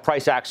the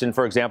price action,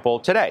 for example,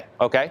 today,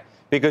 okay?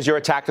 Because you're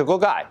a tactical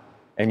guy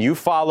and you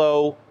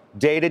follow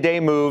day-to-day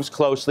moves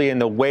closely in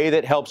the way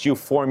that helps you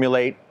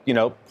formulate,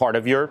 part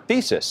of your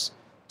thesis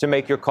to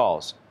make your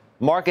calls.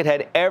 Market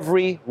had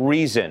every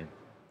reason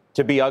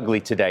to be ugly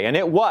today, and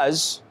it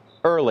was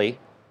early,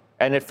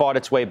 and it fought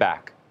its way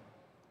back.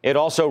 It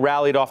also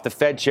rallied off the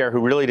Fed chair, who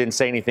really didn't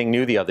say anything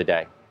new the other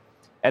day.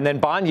 And then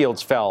bond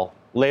yields fell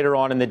later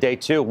on in the day,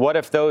 too. What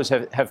if those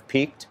have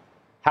peaked?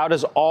 How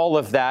does all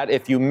of that,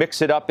 if you mix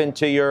it up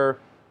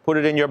put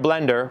it in your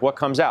blender, what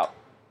comes out?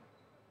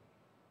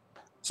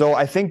 So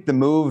I think the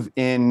move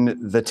in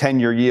the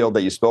 10-year yield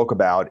that you spoke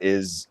about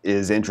is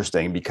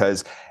interesting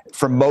because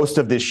for most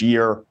of this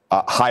year,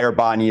 higher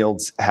bond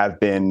yields have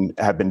been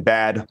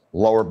bad.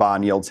 Lower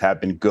bond yields have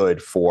been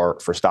good for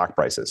stock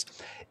prices.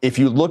 If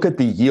you look at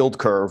the yield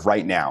curve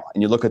right now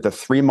and you look at the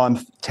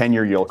 3-month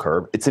 10-year yield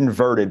curve, it's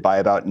inverted by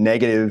about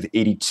negative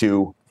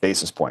 82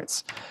 basis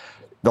points.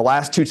 The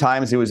last 2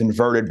 times it was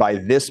inverted by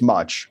this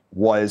much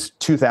was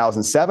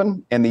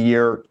 2007 and the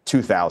year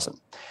 2000.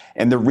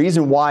 And the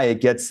reason why it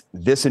gets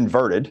this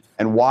inverted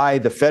and why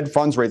the Fed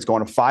funds rate is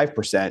going to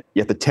 5%,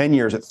 yet the 10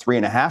 years at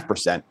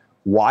 3.5%,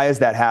 why is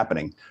that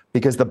happening?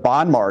 Because the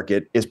bond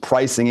market is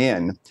pricing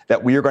in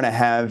that we are going to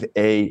have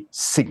a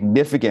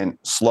significant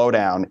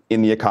slowdown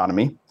in the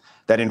economy,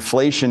 that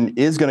inflation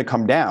is going to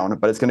come down,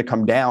 but it's going to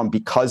come down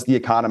because the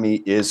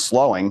economy is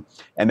slowing,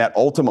 and that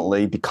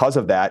ultimately, because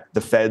of that, the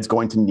Fed's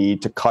going to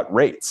need to cut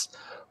rates.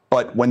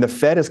 But when the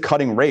Fed is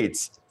cutting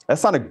rates,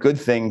 that's not a good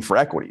thing for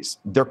equities.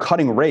 They're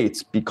cutting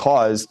rates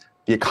because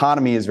the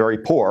economy is very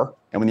poor,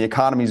 and when the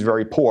economy is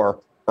very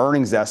poor,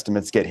 earnings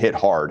estimates get hit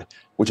hard,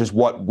 which is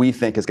what we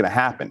think is going to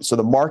happen. So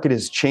the market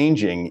is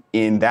changing,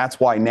 and that's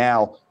why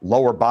now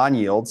lower bond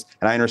yields,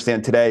 and I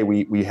understand today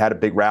we had a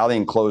big rally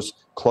and closed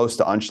close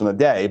to unch on the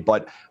day,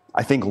 but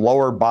I think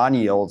lower bond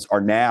yields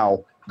are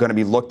now going to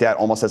be looked at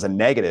almost as a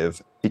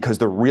negative, because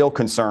the real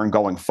concern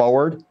going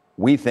forward,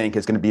 we think,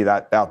 is going to be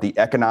about the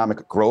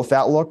economic growth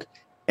outlook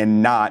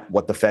and not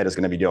what the Fed is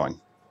going to be doing.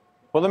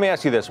 Well, let me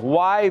ask you this.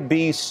 Why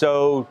be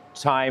so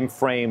time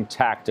frame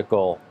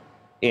tactical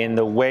in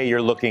the way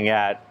you're looking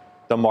at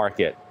the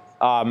market?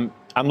 I'm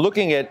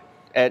looking at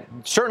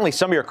certainly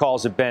some of your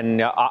calls have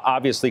been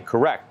obviously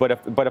correct. But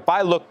if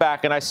I look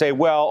back and I say,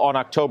 well, on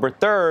October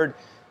 3rd,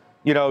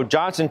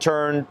 Johnston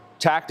turned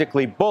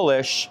tactically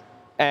bullish.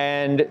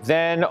 And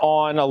then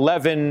on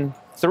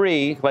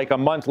 11/3, like a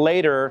month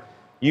later,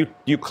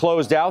 you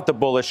closed out the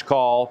bullish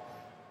call.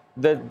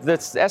 The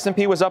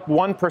S&P was up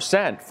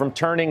 1% from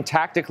turning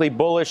tactically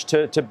bullish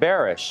to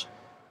bearish.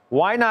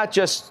 Why not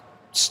just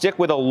stick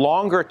with a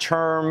longer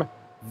term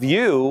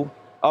view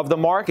of the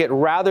market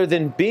rather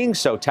than being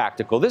so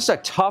tactical? This is a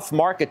tough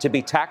market to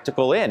be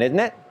tactical in, isn't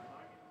it?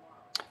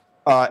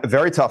 A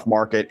very tough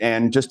market.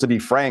 And just to be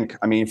frank,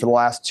 I mean, for the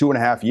last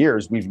 2.5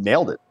 years, we've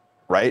nailed it,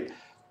 right?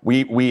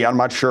 I'm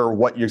not sure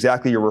what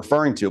exactly you're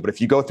referring to, but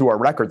if you go through our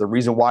record, the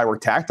reason why we're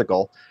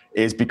tactical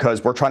is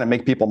because we're trying to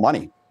make people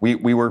money. We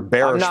were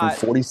bearish from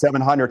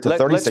 4,700 to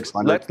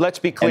 3,600. Let's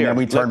be clear. And then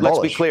we turned bullish.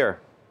 Let's be clear.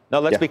 No,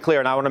 let's be clear.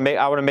 And I want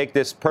to make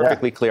this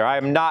perfectly clear. I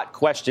am not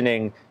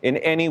questioning in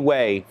any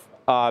way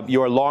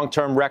your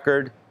long-term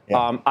record.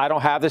 Yeah. I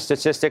don't have the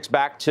statistics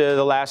back to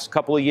the last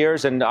couple of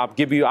years, and I'll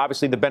give you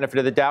obviously the benefit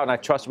of the doubt, and I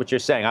trust what you're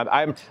saying.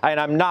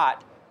 I'm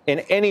not in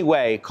any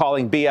way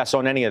calling BS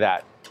on any of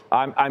that.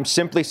 I'm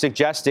simply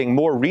suggesting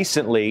more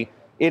recently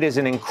it is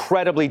an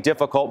incredibly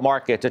difficult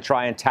market to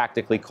try and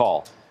tactically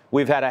call.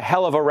 We've had a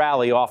hell of a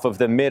rally off of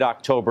the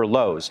mid-October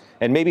lows,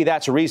 and maybe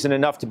that's reason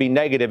enough to be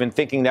negative in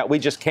thinking that we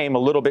just came a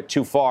little bit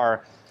too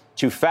far,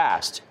 too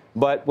fast.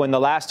 But when the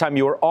last time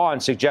you were on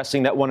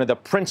suggesting that one of the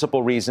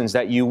principal reasons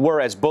that you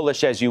were as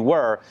bullish as you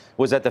were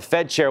was that the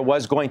Fed chair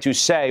was going to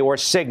say or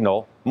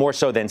signal, more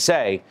so than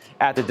say,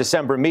 at the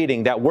December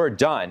meeting that we're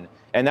done.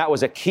 And that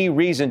was a key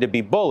reason to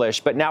be bullish,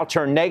 but now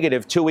turn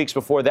negative 2 weeks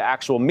before the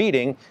actual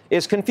meeting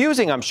is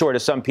confusing, I'm sure, to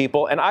some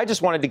people. And I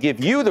just wanted to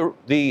give you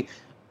the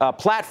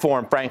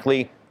platform,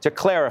 frankly, to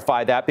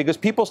clarify that, because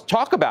people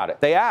talk about it.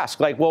 They ask,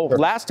 like, well,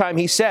 last time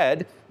he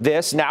said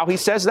this, now he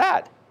says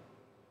that.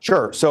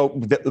 Sure. So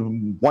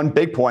one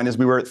big point is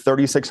we were at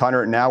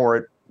 3,600, and now we're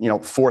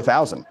at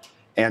 4,000.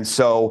 And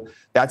so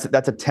that's a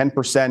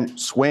 10%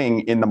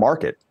 swing in the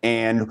market.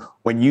 And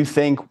when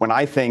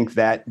I think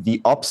that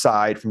the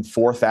upside from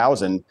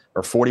 4,000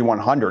 or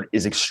 4,100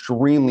 is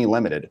extremely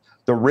limited,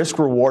 the risk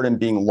reward in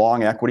being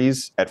long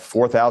equities at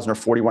 4,000 or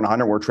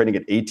 4,100, we're trading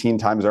at 18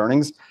 times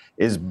earnings,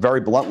 is very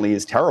bluntly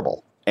is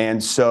terrible.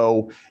 And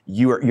so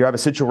you have a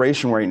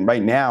situation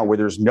right now where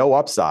there's no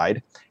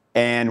upside,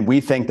 and we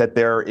think that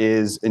there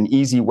is an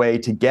easy way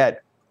to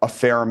get a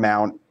fair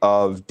amount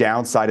of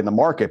downside in the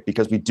market,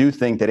 because we do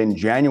think that in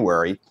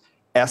January,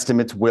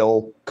 estimates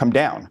will come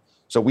down.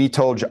 So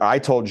I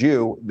told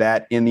you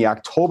that in the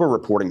October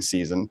reporting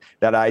season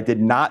that I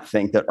did not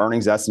think that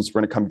earnings estimates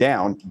were going to come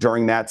down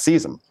during that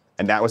season,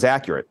 and that was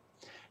accurate.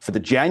 For the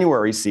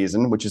January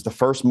season, which is the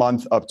first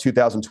month of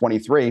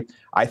 2023,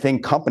 I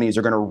think companies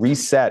are going to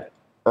reset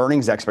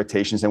earnings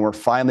expectations, and we're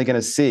finally going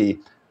to see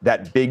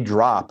that big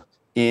drop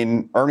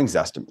in earnings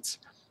estimates.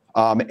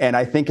 And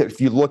I think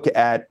if you look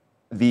at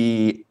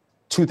the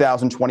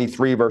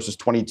 2023 versus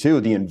 22,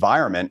 the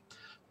environment,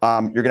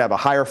 you're going to have a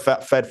higher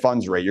Fed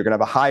funds rate. You're going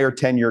to have a higher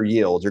 10-year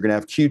yield. You're going to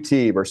have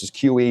QT versus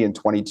QE in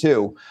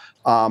 22.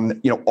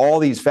 All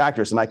these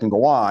factors, and I can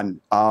go on,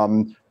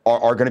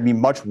 are going to be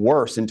much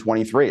worse in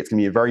 23. It's going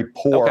to be a very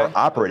poor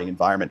operating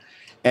environment.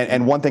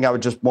 And one thing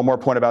one more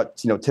point about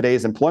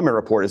today's employment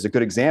report is a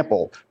good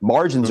example.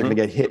 Margins are going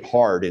to get hit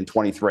hard in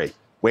 23.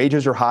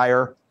 Wages are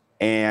higher,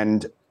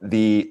 and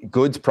the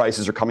goods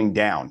prices are coming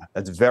down.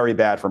 That's very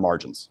bad for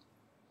margins.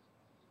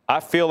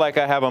 I feel like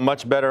I have a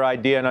much better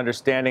idea and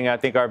understanding, I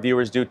think our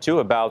viewers do too,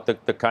 about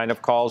the kind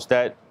of calls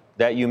that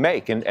you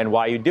make and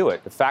why you do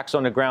it. The facts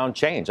on the ground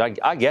change.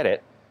 I get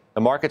it.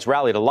 The market's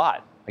rallied a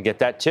lot. I get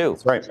that too.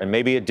 That's right. And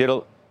maybe it did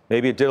a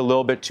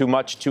little bit too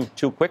much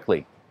too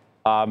quickly.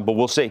 But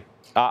we'll see.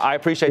 I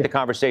appreciate the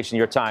conversation,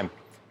 your time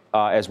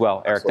as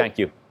well, Eric. Absolutely. Thank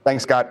you.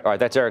 Thanks, Scott. All right,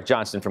 that's Eric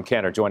Johnston from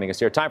Cantor joining us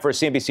here. Time for a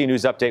CNBC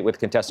News update with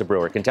Contessa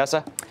Brewer.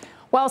 Contessa?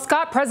 Well,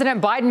 Scott, President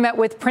Biden met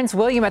with Prince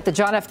William at the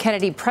John F.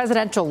 Kennedy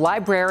Presidential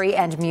Library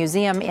and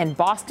Museum in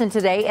Boston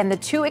today, and the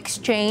two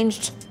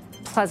exchanged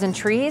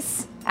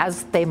pleasantries,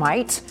 as they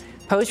might,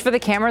 posed for the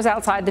cameras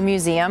outside the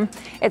museum.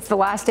 It's the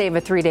last day of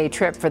a 3-day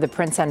trip for the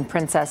Prince and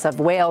Princess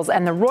of Wales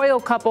and the royal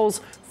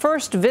couple's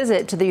first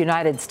visit to the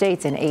United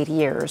States in 8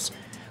 years.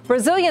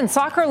 Brazilian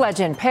soccer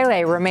legend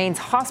Pelé remains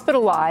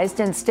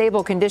hospitalized in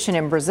stable condition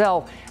in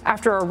Brazil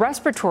after a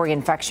respiratory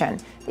infection.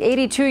 The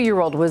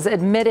 82-year-old was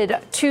admitted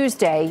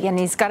Tuesday, and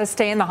he's got to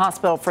stay in the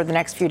hospital for the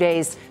next few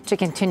days to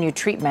continue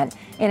treatment.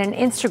 In an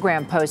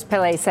Instagram post,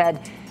 Pelé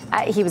said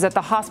He was at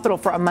the hospital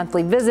for a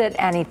monthly visit,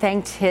 and he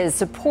thanked his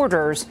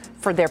supporters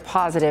for their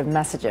positive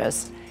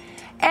messages.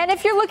 And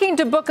if you're looking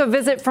to book a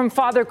visit from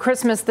Father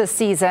Christmas this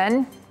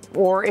season,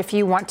 or if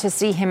you want to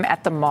see him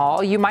at the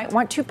mall, you might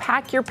want to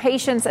pack your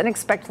patience and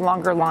expect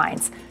longer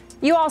lines.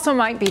 You also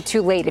might be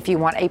too late if you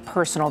want a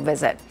personal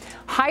visit.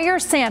 Hire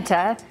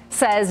Santa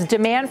says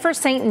demand for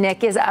St.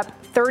 Nick is up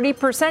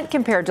 30%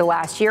 compared to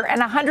last year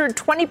and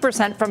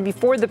 120% from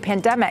before the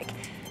pandemic.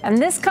 And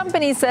this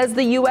company says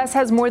the U.S.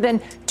 has more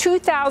than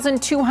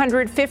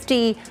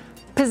 2,250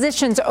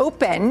 positions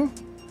open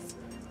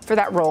for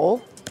that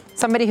role.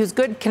 Somebody who's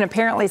good can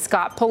apparently,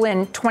 Scott, pull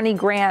in 20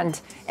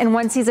 grand in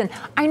one season.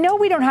 I know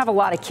we don't have a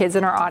lot of kids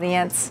in our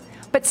audience,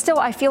 but still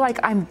I feel like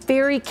I'm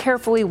very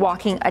carefully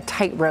walking a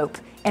tightrope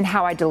in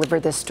how I deliver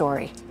this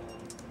story.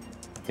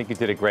 I think you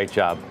did a great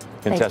job,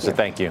 Contessa.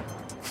 Thank you.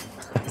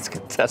 It's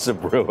Contessa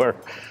Brewer.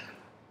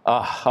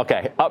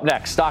 Okay, up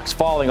next, stocks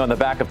falling on the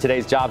back of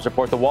today's jobs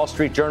report. The Wall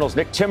Street Journal's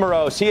Nick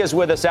Timiraos, he is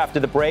with us after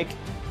the break.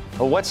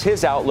 Well, what's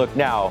his outlook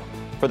now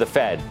for the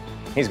Fed?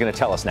 He's going to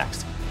tell us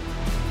next.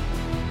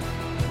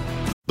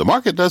 The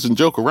market doesn't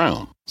joke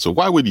around, so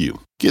why would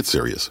you? Get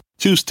serious.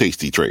 Choose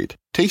Tasty Trade.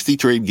 Tasty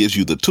Trade gives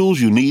you the tools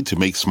you need to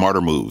make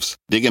smarter moves.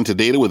 Dig into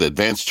data with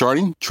advanced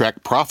charting,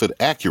 track profit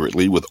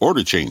accurately with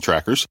order chain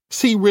trackers,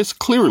 see risk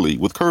clearly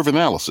with curve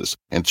analysis,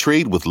 and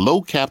trade with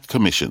low-capped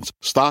commissions,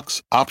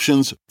 stocks,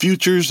 options,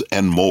 futures,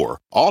 and more.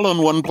 All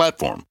on one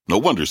platform. No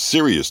wonder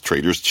serious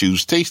traders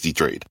choose Tasty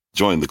Trade.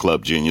 Join the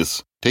club,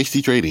 genius.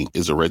 Tasty Trading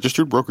is a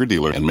registered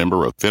broker-dealer and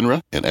member of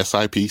FINRA and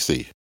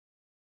SIPC.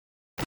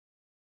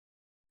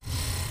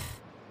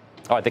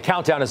 All right, the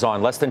countdown is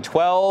on. Less than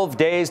 12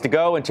 days to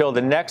go until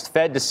the next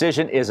Fed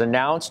decision is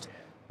announced.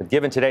 But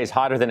given today's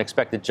hotter than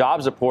expected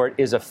jobs report,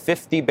 is a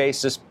 50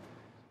 basis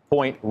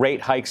point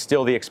rate hike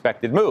still the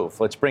expected move?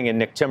 Let's bring in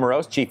Nick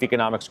Timiraos, chief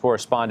economics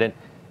correspondent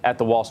at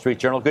the Wall Street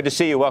Journal. Good to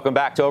see you. Welcome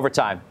back to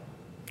Overtime.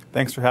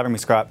 Thanks for having me,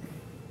 Scott.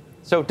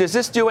 So does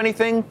this do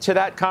anything to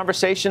that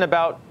conversation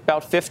about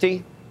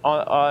 50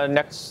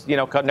 next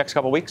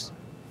couple of weeks?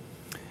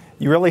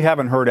 You really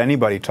haven't heard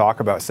anybody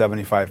talk about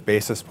 75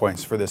 basis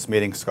points for this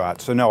meeting,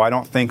 Scott. So no, I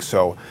don't think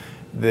so.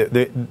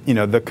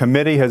 The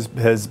committee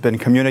has been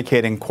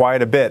communicating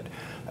quite a bit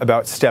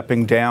about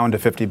stepping down to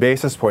 50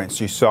 basis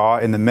points. You saw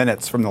in the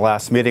minutes from the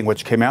last meeting,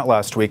 which came out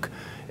last week,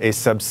 a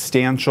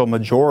substantial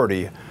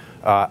majority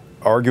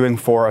arguing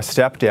for a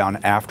step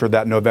down after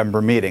that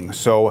November meeting.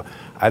 So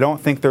I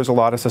don't think there's a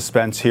lot of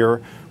suspense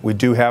here. We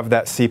do have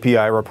that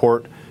CPI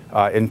report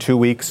in 2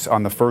 weeks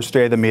on the first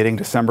day of the meeting,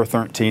 December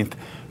 13th.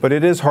 But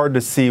it is hard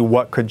to see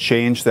what could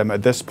change them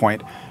at this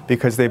point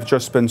because they've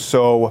just been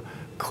so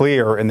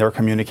clear in their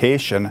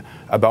communication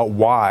about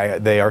why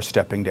they are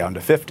stepping down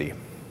to 50.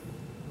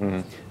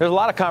 Mm-hmm. There's a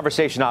lot of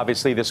conversation,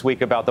 obviously, this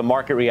week about the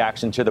market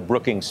reaction to the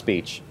Brookings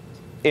speech,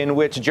 in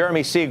which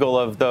Jeremy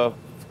Siegel, the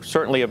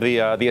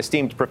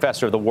esteemed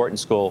professor of the Wharton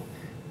School,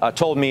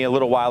 told me a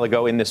little while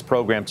ago in this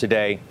program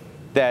today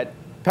that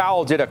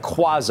Powell did a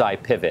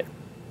quasi-pivot.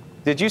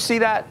 Did you see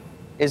that?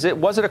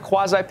 Was it a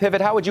quasi-pivot?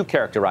 How would you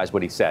characterize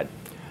what he said?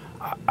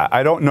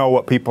 I don't know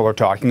what people are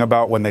talking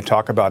about when they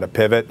talk about a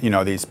pivot,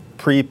 these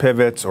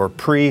pre-pivots or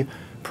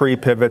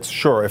pre-pivots.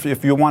 Sure,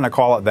 if you want to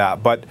call it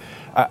that. But,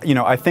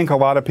 I think a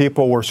lot of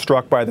people were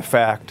struck by the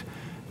fact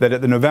that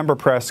at the November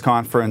press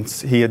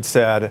conference, he had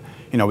said,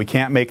 we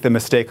can't make the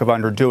mistake of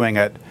underdoing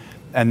it.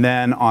 And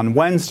then on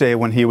Wednesday,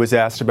 when he was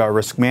asked about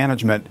risk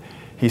management,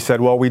 he said,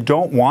 well, we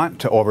don't want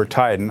to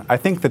over-tighten. I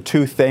think the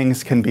two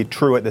things can be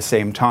true at the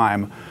same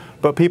time.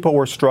 But people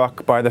were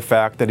struck by the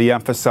fact that he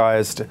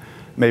emphasized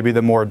maybe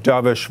the more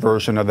dovish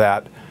version of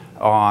that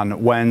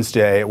on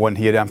Wednesday when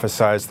he had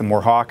emphasized the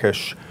more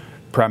hawkish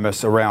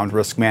premise around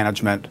risk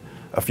management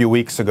a few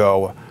weeks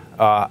ago.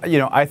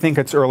 I think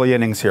it's early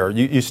innings here.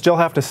 You still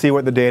have to see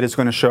what the data is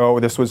going to show.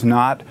 This was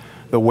not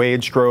the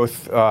wage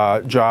growth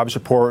jobs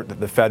report that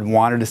the Fed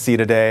wanted to see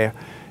today.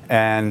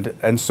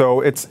 And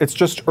so it's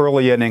just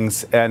early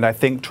innings. And I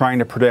think trying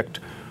to predict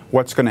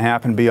what's going to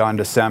happen beyond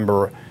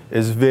December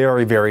is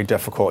very, very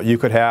difficult. You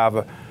could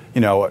have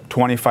a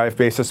 25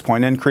 basis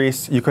point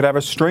increase. You could have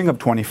a string of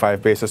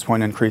 25 basis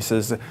point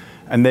increases,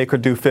 and they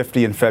could do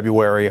 50 in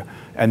February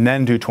and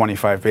then do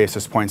 25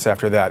 basis points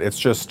after that. It's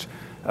just,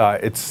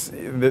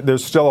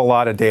 there's still a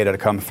lot of data to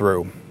come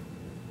through.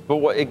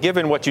 But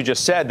given what you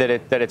just said,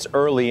 that it's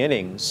early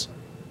innings,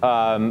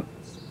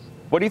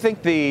 what do you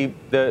think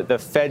the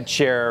Fed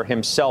chair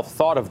himself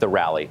thought of the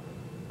rally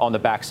on the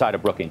backside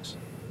of Brookings?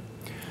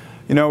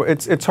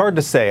 It's hard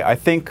to say. I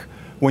think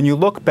when you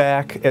look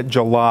back at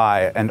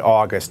July and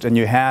August and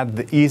you had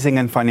the easing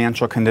in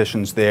financial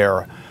conditions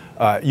there,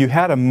 you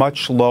had a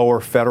much lower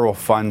federal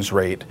funds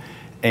rate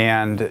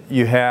and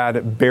you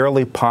had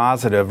barely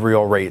positive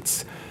real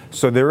rates.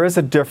 So there is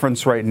a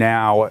difference right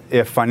now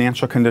if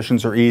financial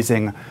conditions are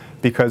easing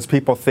because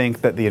people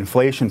think that the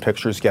inflation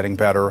picture is getting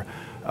better.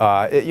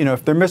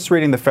 If they're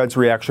misreading the Fed's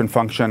reaction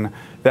function,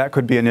 that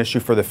could be an issue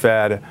for the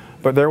Fed.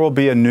 But there will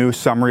be a new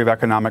summary of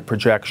economic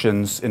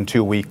projections in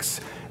 2 weeks.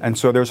 And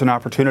so there's an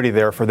opportunity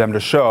there for them to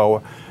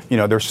show,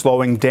 they're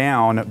slowing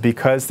down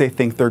because they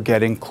think they're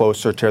getting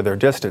closer to their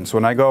distance.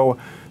 When I go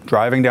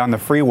driving down the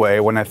freeway,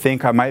 when I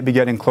think I might be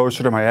getting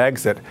closer to my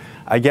exit,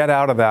 I get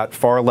out of that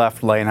far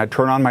left lane, I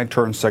turn on my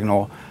turn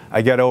signal,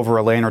 I get over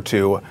a lane or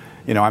two.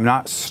 I'm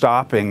not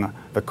stopping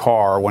the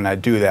car when I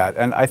do that.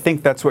 And I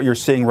think that's what you're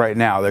seeing right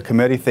now. The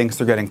committee thinks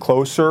they're getting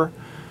closer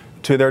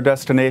to their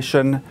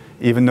destination,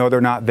 even though they're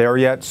not there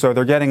yet. So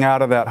they're getting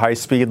out of that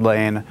high-speed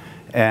lane.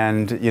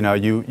 And,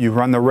 you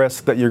run the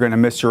risk that you're going to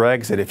miss your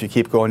exit if you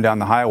keep going down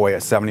the highway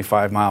at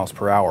 75 miles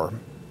per hour.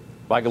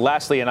 Like,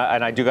 lastly, and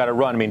I do got to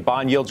run. I mean,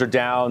 bond yields are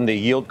down. The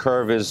yield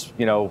curve is,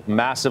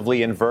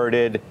 massively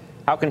inverted.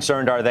 How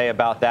concerned are they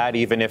about that,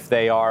 even if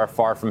they are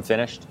far from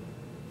finished?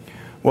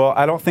 Well,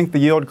 I don't think the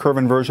yield curve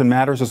inversion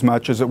matters as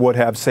much as it would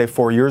have, say,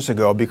 4 years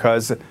ago,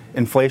 because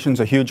inflation's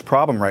a huge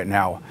problem right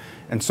now.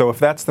 And so if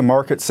that's the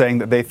market saying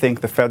that they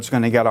think the Fed's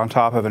going to get on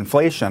top of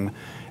inflation,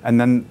 and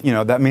then,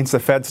 that means the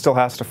Fed still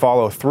has to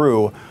follow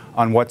through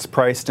on what's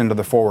priced into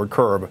the forward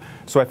curve.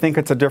 So I think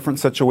it's a different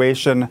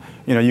situation.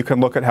 You can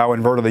look at how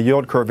inverted the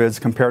yield curve is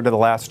compared to the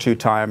last 2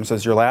 times,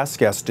 as your last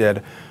guest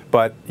did.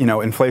 But,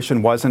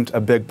 inflation wasn't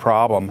a big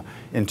problem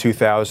in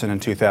 2000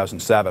 and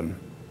 2007.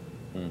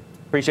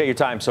 Appreciate your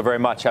time so very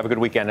much. Have a good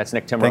weekend. That's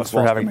Nick Timros,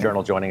 Wall Street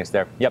Journal, joining us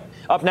there. Yep.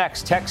 Up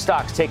next, tech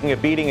stocks taking a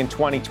beating in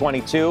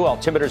 2022.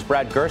 Altimeter's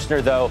Brad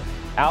Gerstner, though,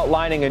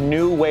 outlining a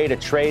new way to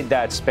trade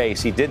that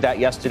space. He did that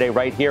yesterday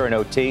right here in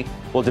OT.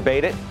 We'll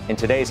debate it in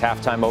today's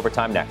Halftime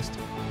Overtime next.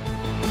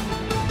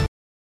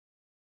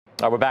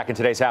 We're back in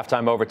today's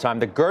Halftime Overtime.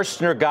 The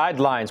Gerstner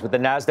guidelines, with the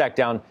Nasdaq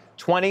down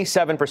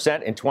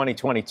 27% in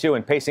 2022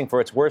 and pacing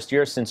for its worst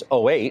year since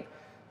 2008.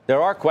 There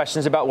are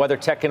questions about whether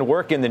tech can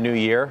work in the new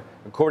year.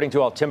 According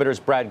to Altimeter's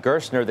Brad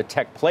Gerstner, the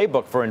tech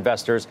playbook for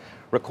investors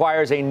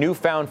requires a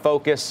newfound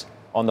focus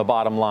on the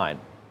bottom line.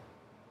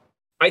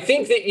 I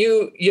think that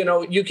you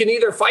can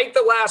either fight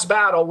the last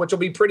battle, which will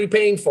be pretty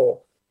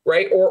painful,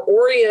 right? Or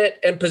orient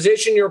and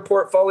position your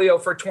portfolio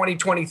for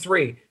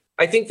 2023.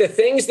 I think the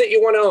things that you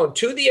want to own,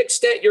 to the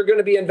extent you're going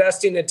to be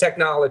investing in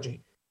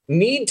technology,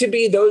 need to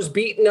be those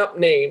beaten up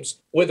names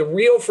with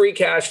real free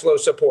cash flow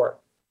support.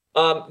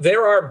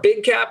 There are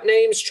big cap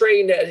names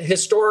trading at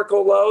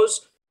historical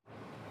lows.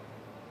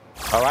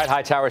 All right,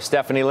 Hightower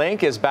Stephanie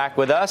Link is back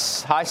with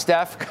us. Hi,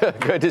 Steph.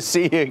 Good to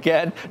see you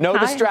again. No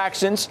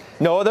distractions,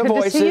 no other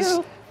voices.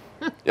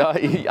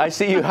 I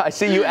see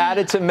you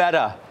added to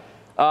Meta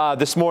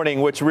this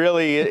morning, which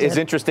really is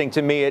interesting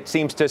to me. It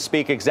seems to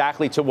speak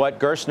exactly to what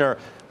Gerstner,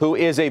 who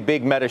is a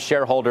big Meta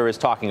shareholder, is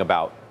talking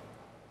about.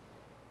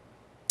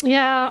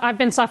 Yeah, I've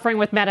been suffering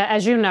with Meta,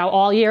 as you know,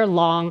 all year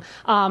long.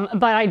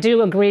 But I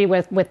do agree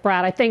with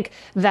Brad. I think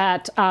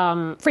that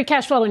free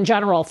cash flow in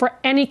general for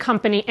any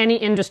company, any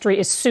industry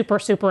is super,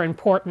 super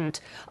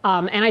important.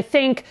 And I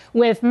think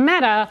with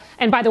Meta,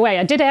 and by the way,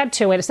 I did add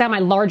to it, it's now my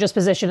largest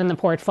position in the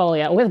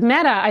portfolio. With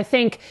Meta, I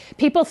think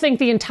people think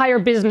the entire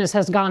business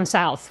has gone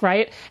south,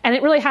 right? And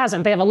it really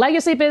hasn't. They have a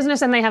legacy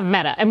business and they have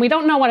Meta. And we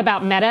don't know what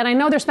about Meta. And I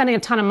know they're spending a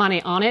ton of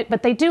money on it,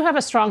 but they do have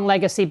a strong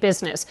legacy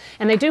business.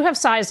 And they do have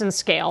size and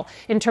scale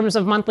in terms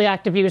of monthly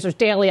active users,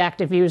 daily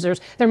active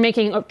users. They're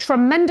making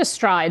tremendous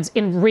strides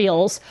in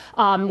Reels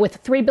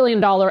with $3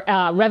 billion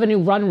revenue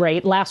run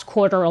rate last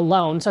quarter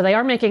alone. So they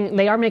are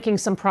making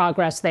some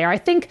progress there. I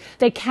think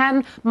they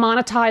can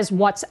monetize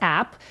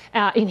WhatsApp,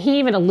 and he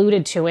even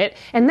alluded to it.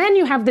 And then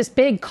you have this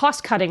big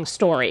cost-cutting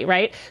story,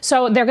 right?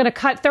 So they're going to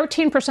cut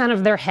 13%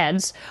 of their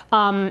heads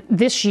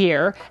this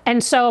year.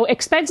 And so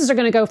expenses are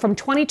going to go from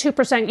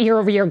 22%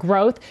 year-over-year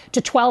growth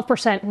to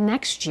 12%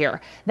 next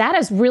year. That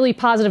has really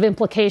positive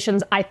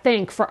implications, I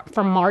think,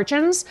 for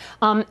margins.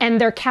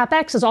 And their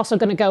CapEx is also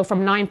going to go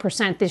from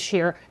 9% this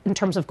year in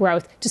terms of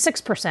growth to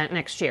 6%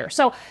 next year.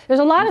 So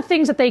there's a lot of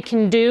things that they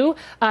can do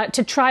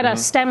to try to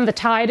stem the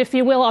tide, if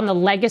you will, on the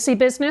legacy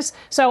business.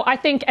 So I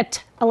think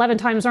at 11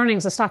 times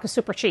earnings, the stock is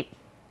super cheap.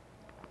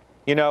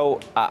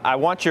 I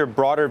want your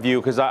broader view,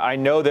 because I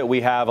know that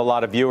we have a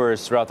lot of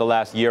viewers throughout the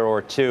last year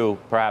or two,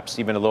 perhaps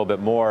even a little bit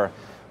more,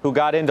 who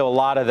got into a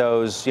lot of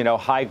those,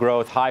 high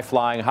growth, high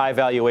flying, high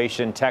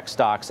valuation tech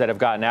stocks that have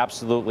gotten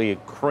absolutely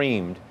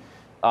creamed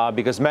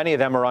because many of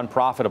them are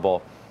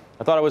unprofitable.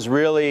 I thought it was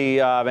really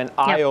an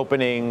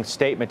eye-opening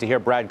statement to hear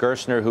Brad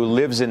Gerstner, who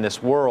lives in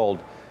this world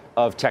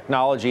of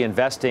technology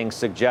investing,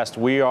 suggest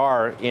we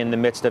are in the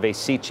midst of a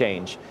sea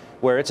change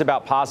where it's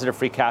about positive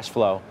free cash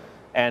flow.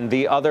 And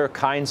the other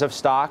kinds of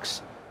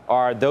stocks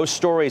those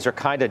stories are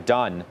kind of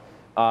done.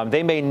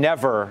 They may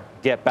never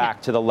get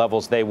back to the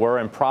levels they were,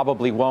 and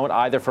probably won't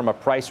either from a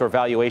price or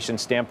valuation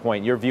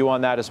standpoint. Your view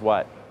on that is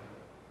what?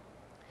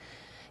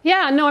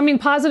 Yeah, no, I mean,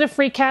 positive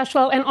free cash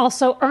flow and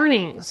also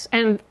earnings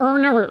and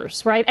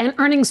earners, right? And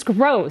earnings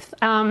growth.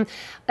 And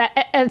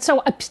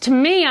so to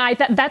me,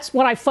 that's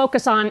what I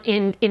focus on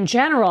in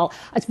general.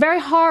 It's very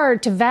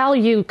hard to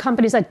value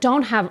companies that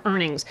don't have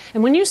earnings.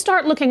 And when you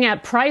start looking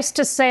at price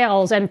to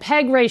sales and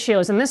PEG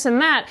ratios and this and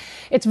that,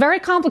 it's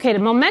very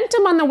complicated.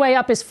 Momentum on the way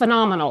up is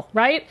phenomenal,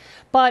 right?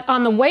 But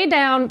on the way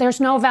down, there's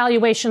no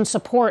valuation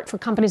support for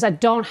companies that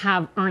don't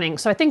have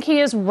earnings. So I think he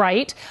is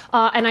right.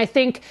 And I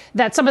think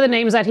that some of the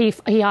names that he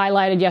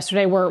highlighted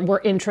yesterday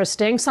were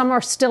interesting. Some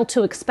are still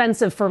too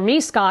expensive for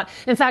me, Scott.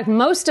 In fact,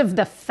 most of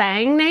the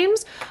FANG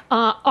names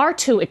are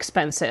too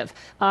expensive.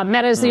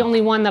 Meta is the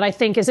only one that I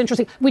think is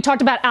interesting. We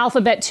talked about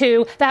Alphabet,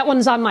 too. That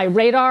one's on my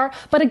radar.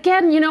 But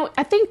again,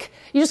 I think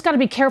you just got to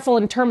be careful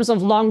in terms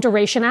of long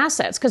duration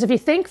assets. Because if you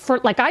think,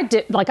 like I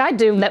do,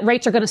 that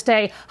rates are going to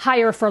stay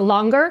higher for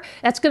longer,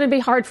 that's going to be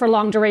hard for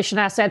long duration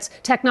assets,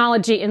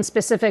 technology in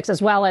specifics,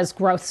 as well as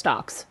growth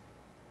stocks.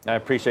 I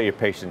appreciate your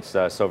patience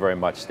so very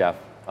much, Steph.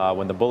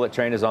 When the bullet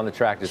train is on the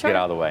track, just get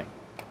out of the way.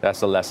 That's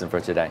the lesson for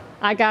today.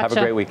 I gotcha. Have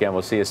a great weekend.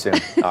 We'll see you soon.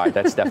 All right,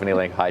 that's Stephanie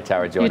Link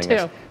Hightower joining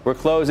us. We're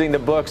closing the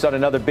books on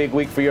another big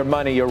week for your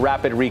money. Your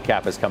rapid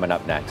recap is coming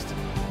up next.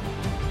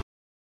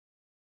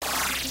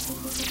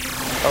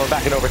 We're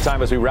back in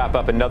overtime as we wrap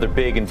up another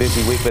big and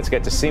busy week. Let's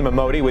get to Seema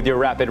Modi with your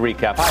rapid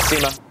recap. Hi,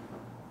 Seema.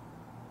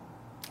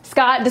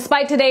 Scott,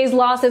 despite today's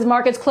losses,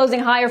 markets closing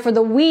higher for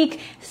the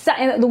week,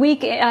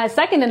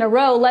 second in a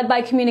row, led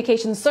by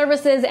communication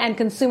services and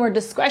consumer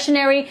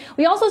discretionary.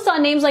 We also saw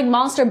names like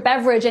Monster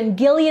Beverage and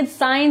Gilead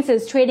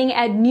Sciences trading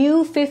at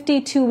new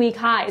 52-week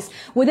highs.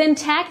 Within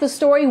tech, the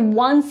story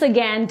once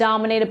again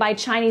dominated by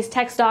Chinese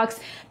tech stocks.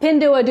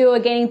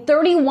 Pinduoduo gaining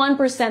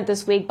 31%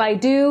 this week.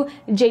 Baidu,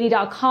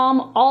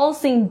 JD.com, all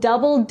seeing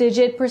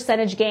double-digit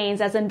percentage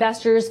gains as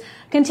investors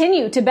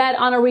continue to bet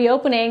on a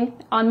reopening.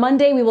 On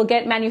Monday, we will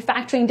get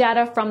manufacturing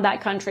data from that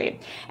country.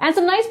 And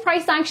some nice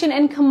price action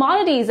in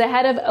commodities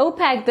ahead of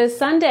OPEC this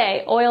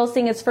Sunday. Oil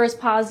seeing its first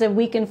positive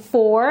week in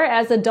 4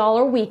 as the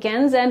dollar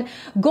weakens, and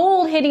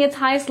gold hitting its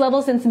highest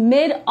level since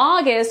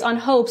mid-August on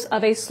hopes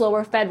of a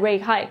slower Fed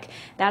rate hike.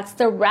 That's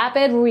the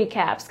rapid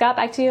recap. Scott,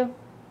 back to you.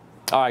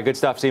 All right, good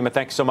stuff, Seema.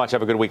 Thanks so much.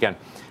 Have a good weekend.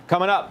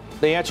 Coming up,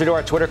 the answer to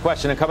our Twitter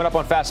question, and coming up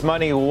on Fast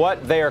Money,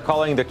 what they are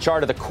calling the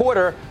chart of the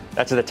quarter.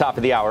 That's at the top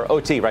of the hour.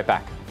 OT, right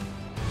back.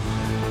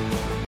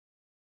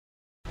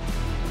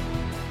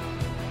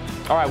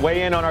 All right,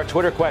 weigh in on our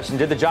Twitter question.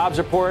 Did the jobs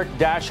report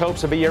dash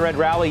hopes of a year-end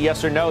rally?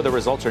 Yes or no? The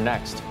results are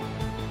next.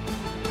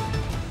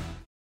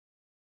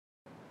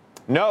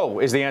 No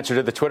is the answer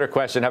to the Twitter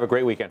question. Have a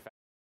great weekend.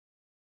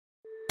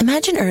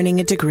 Imagine earning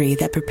a degree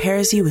that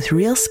prepares you with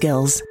real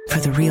skills for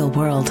the real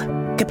world.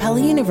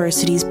 Capella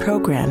University's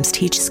programs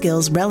teach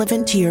skills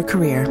relevant to your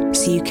career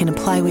so you can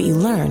apply what you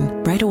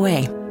learn right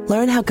away.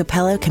 Learn how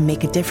Capella can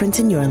make a difference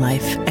in your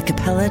life at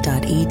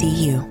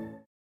capella.edu.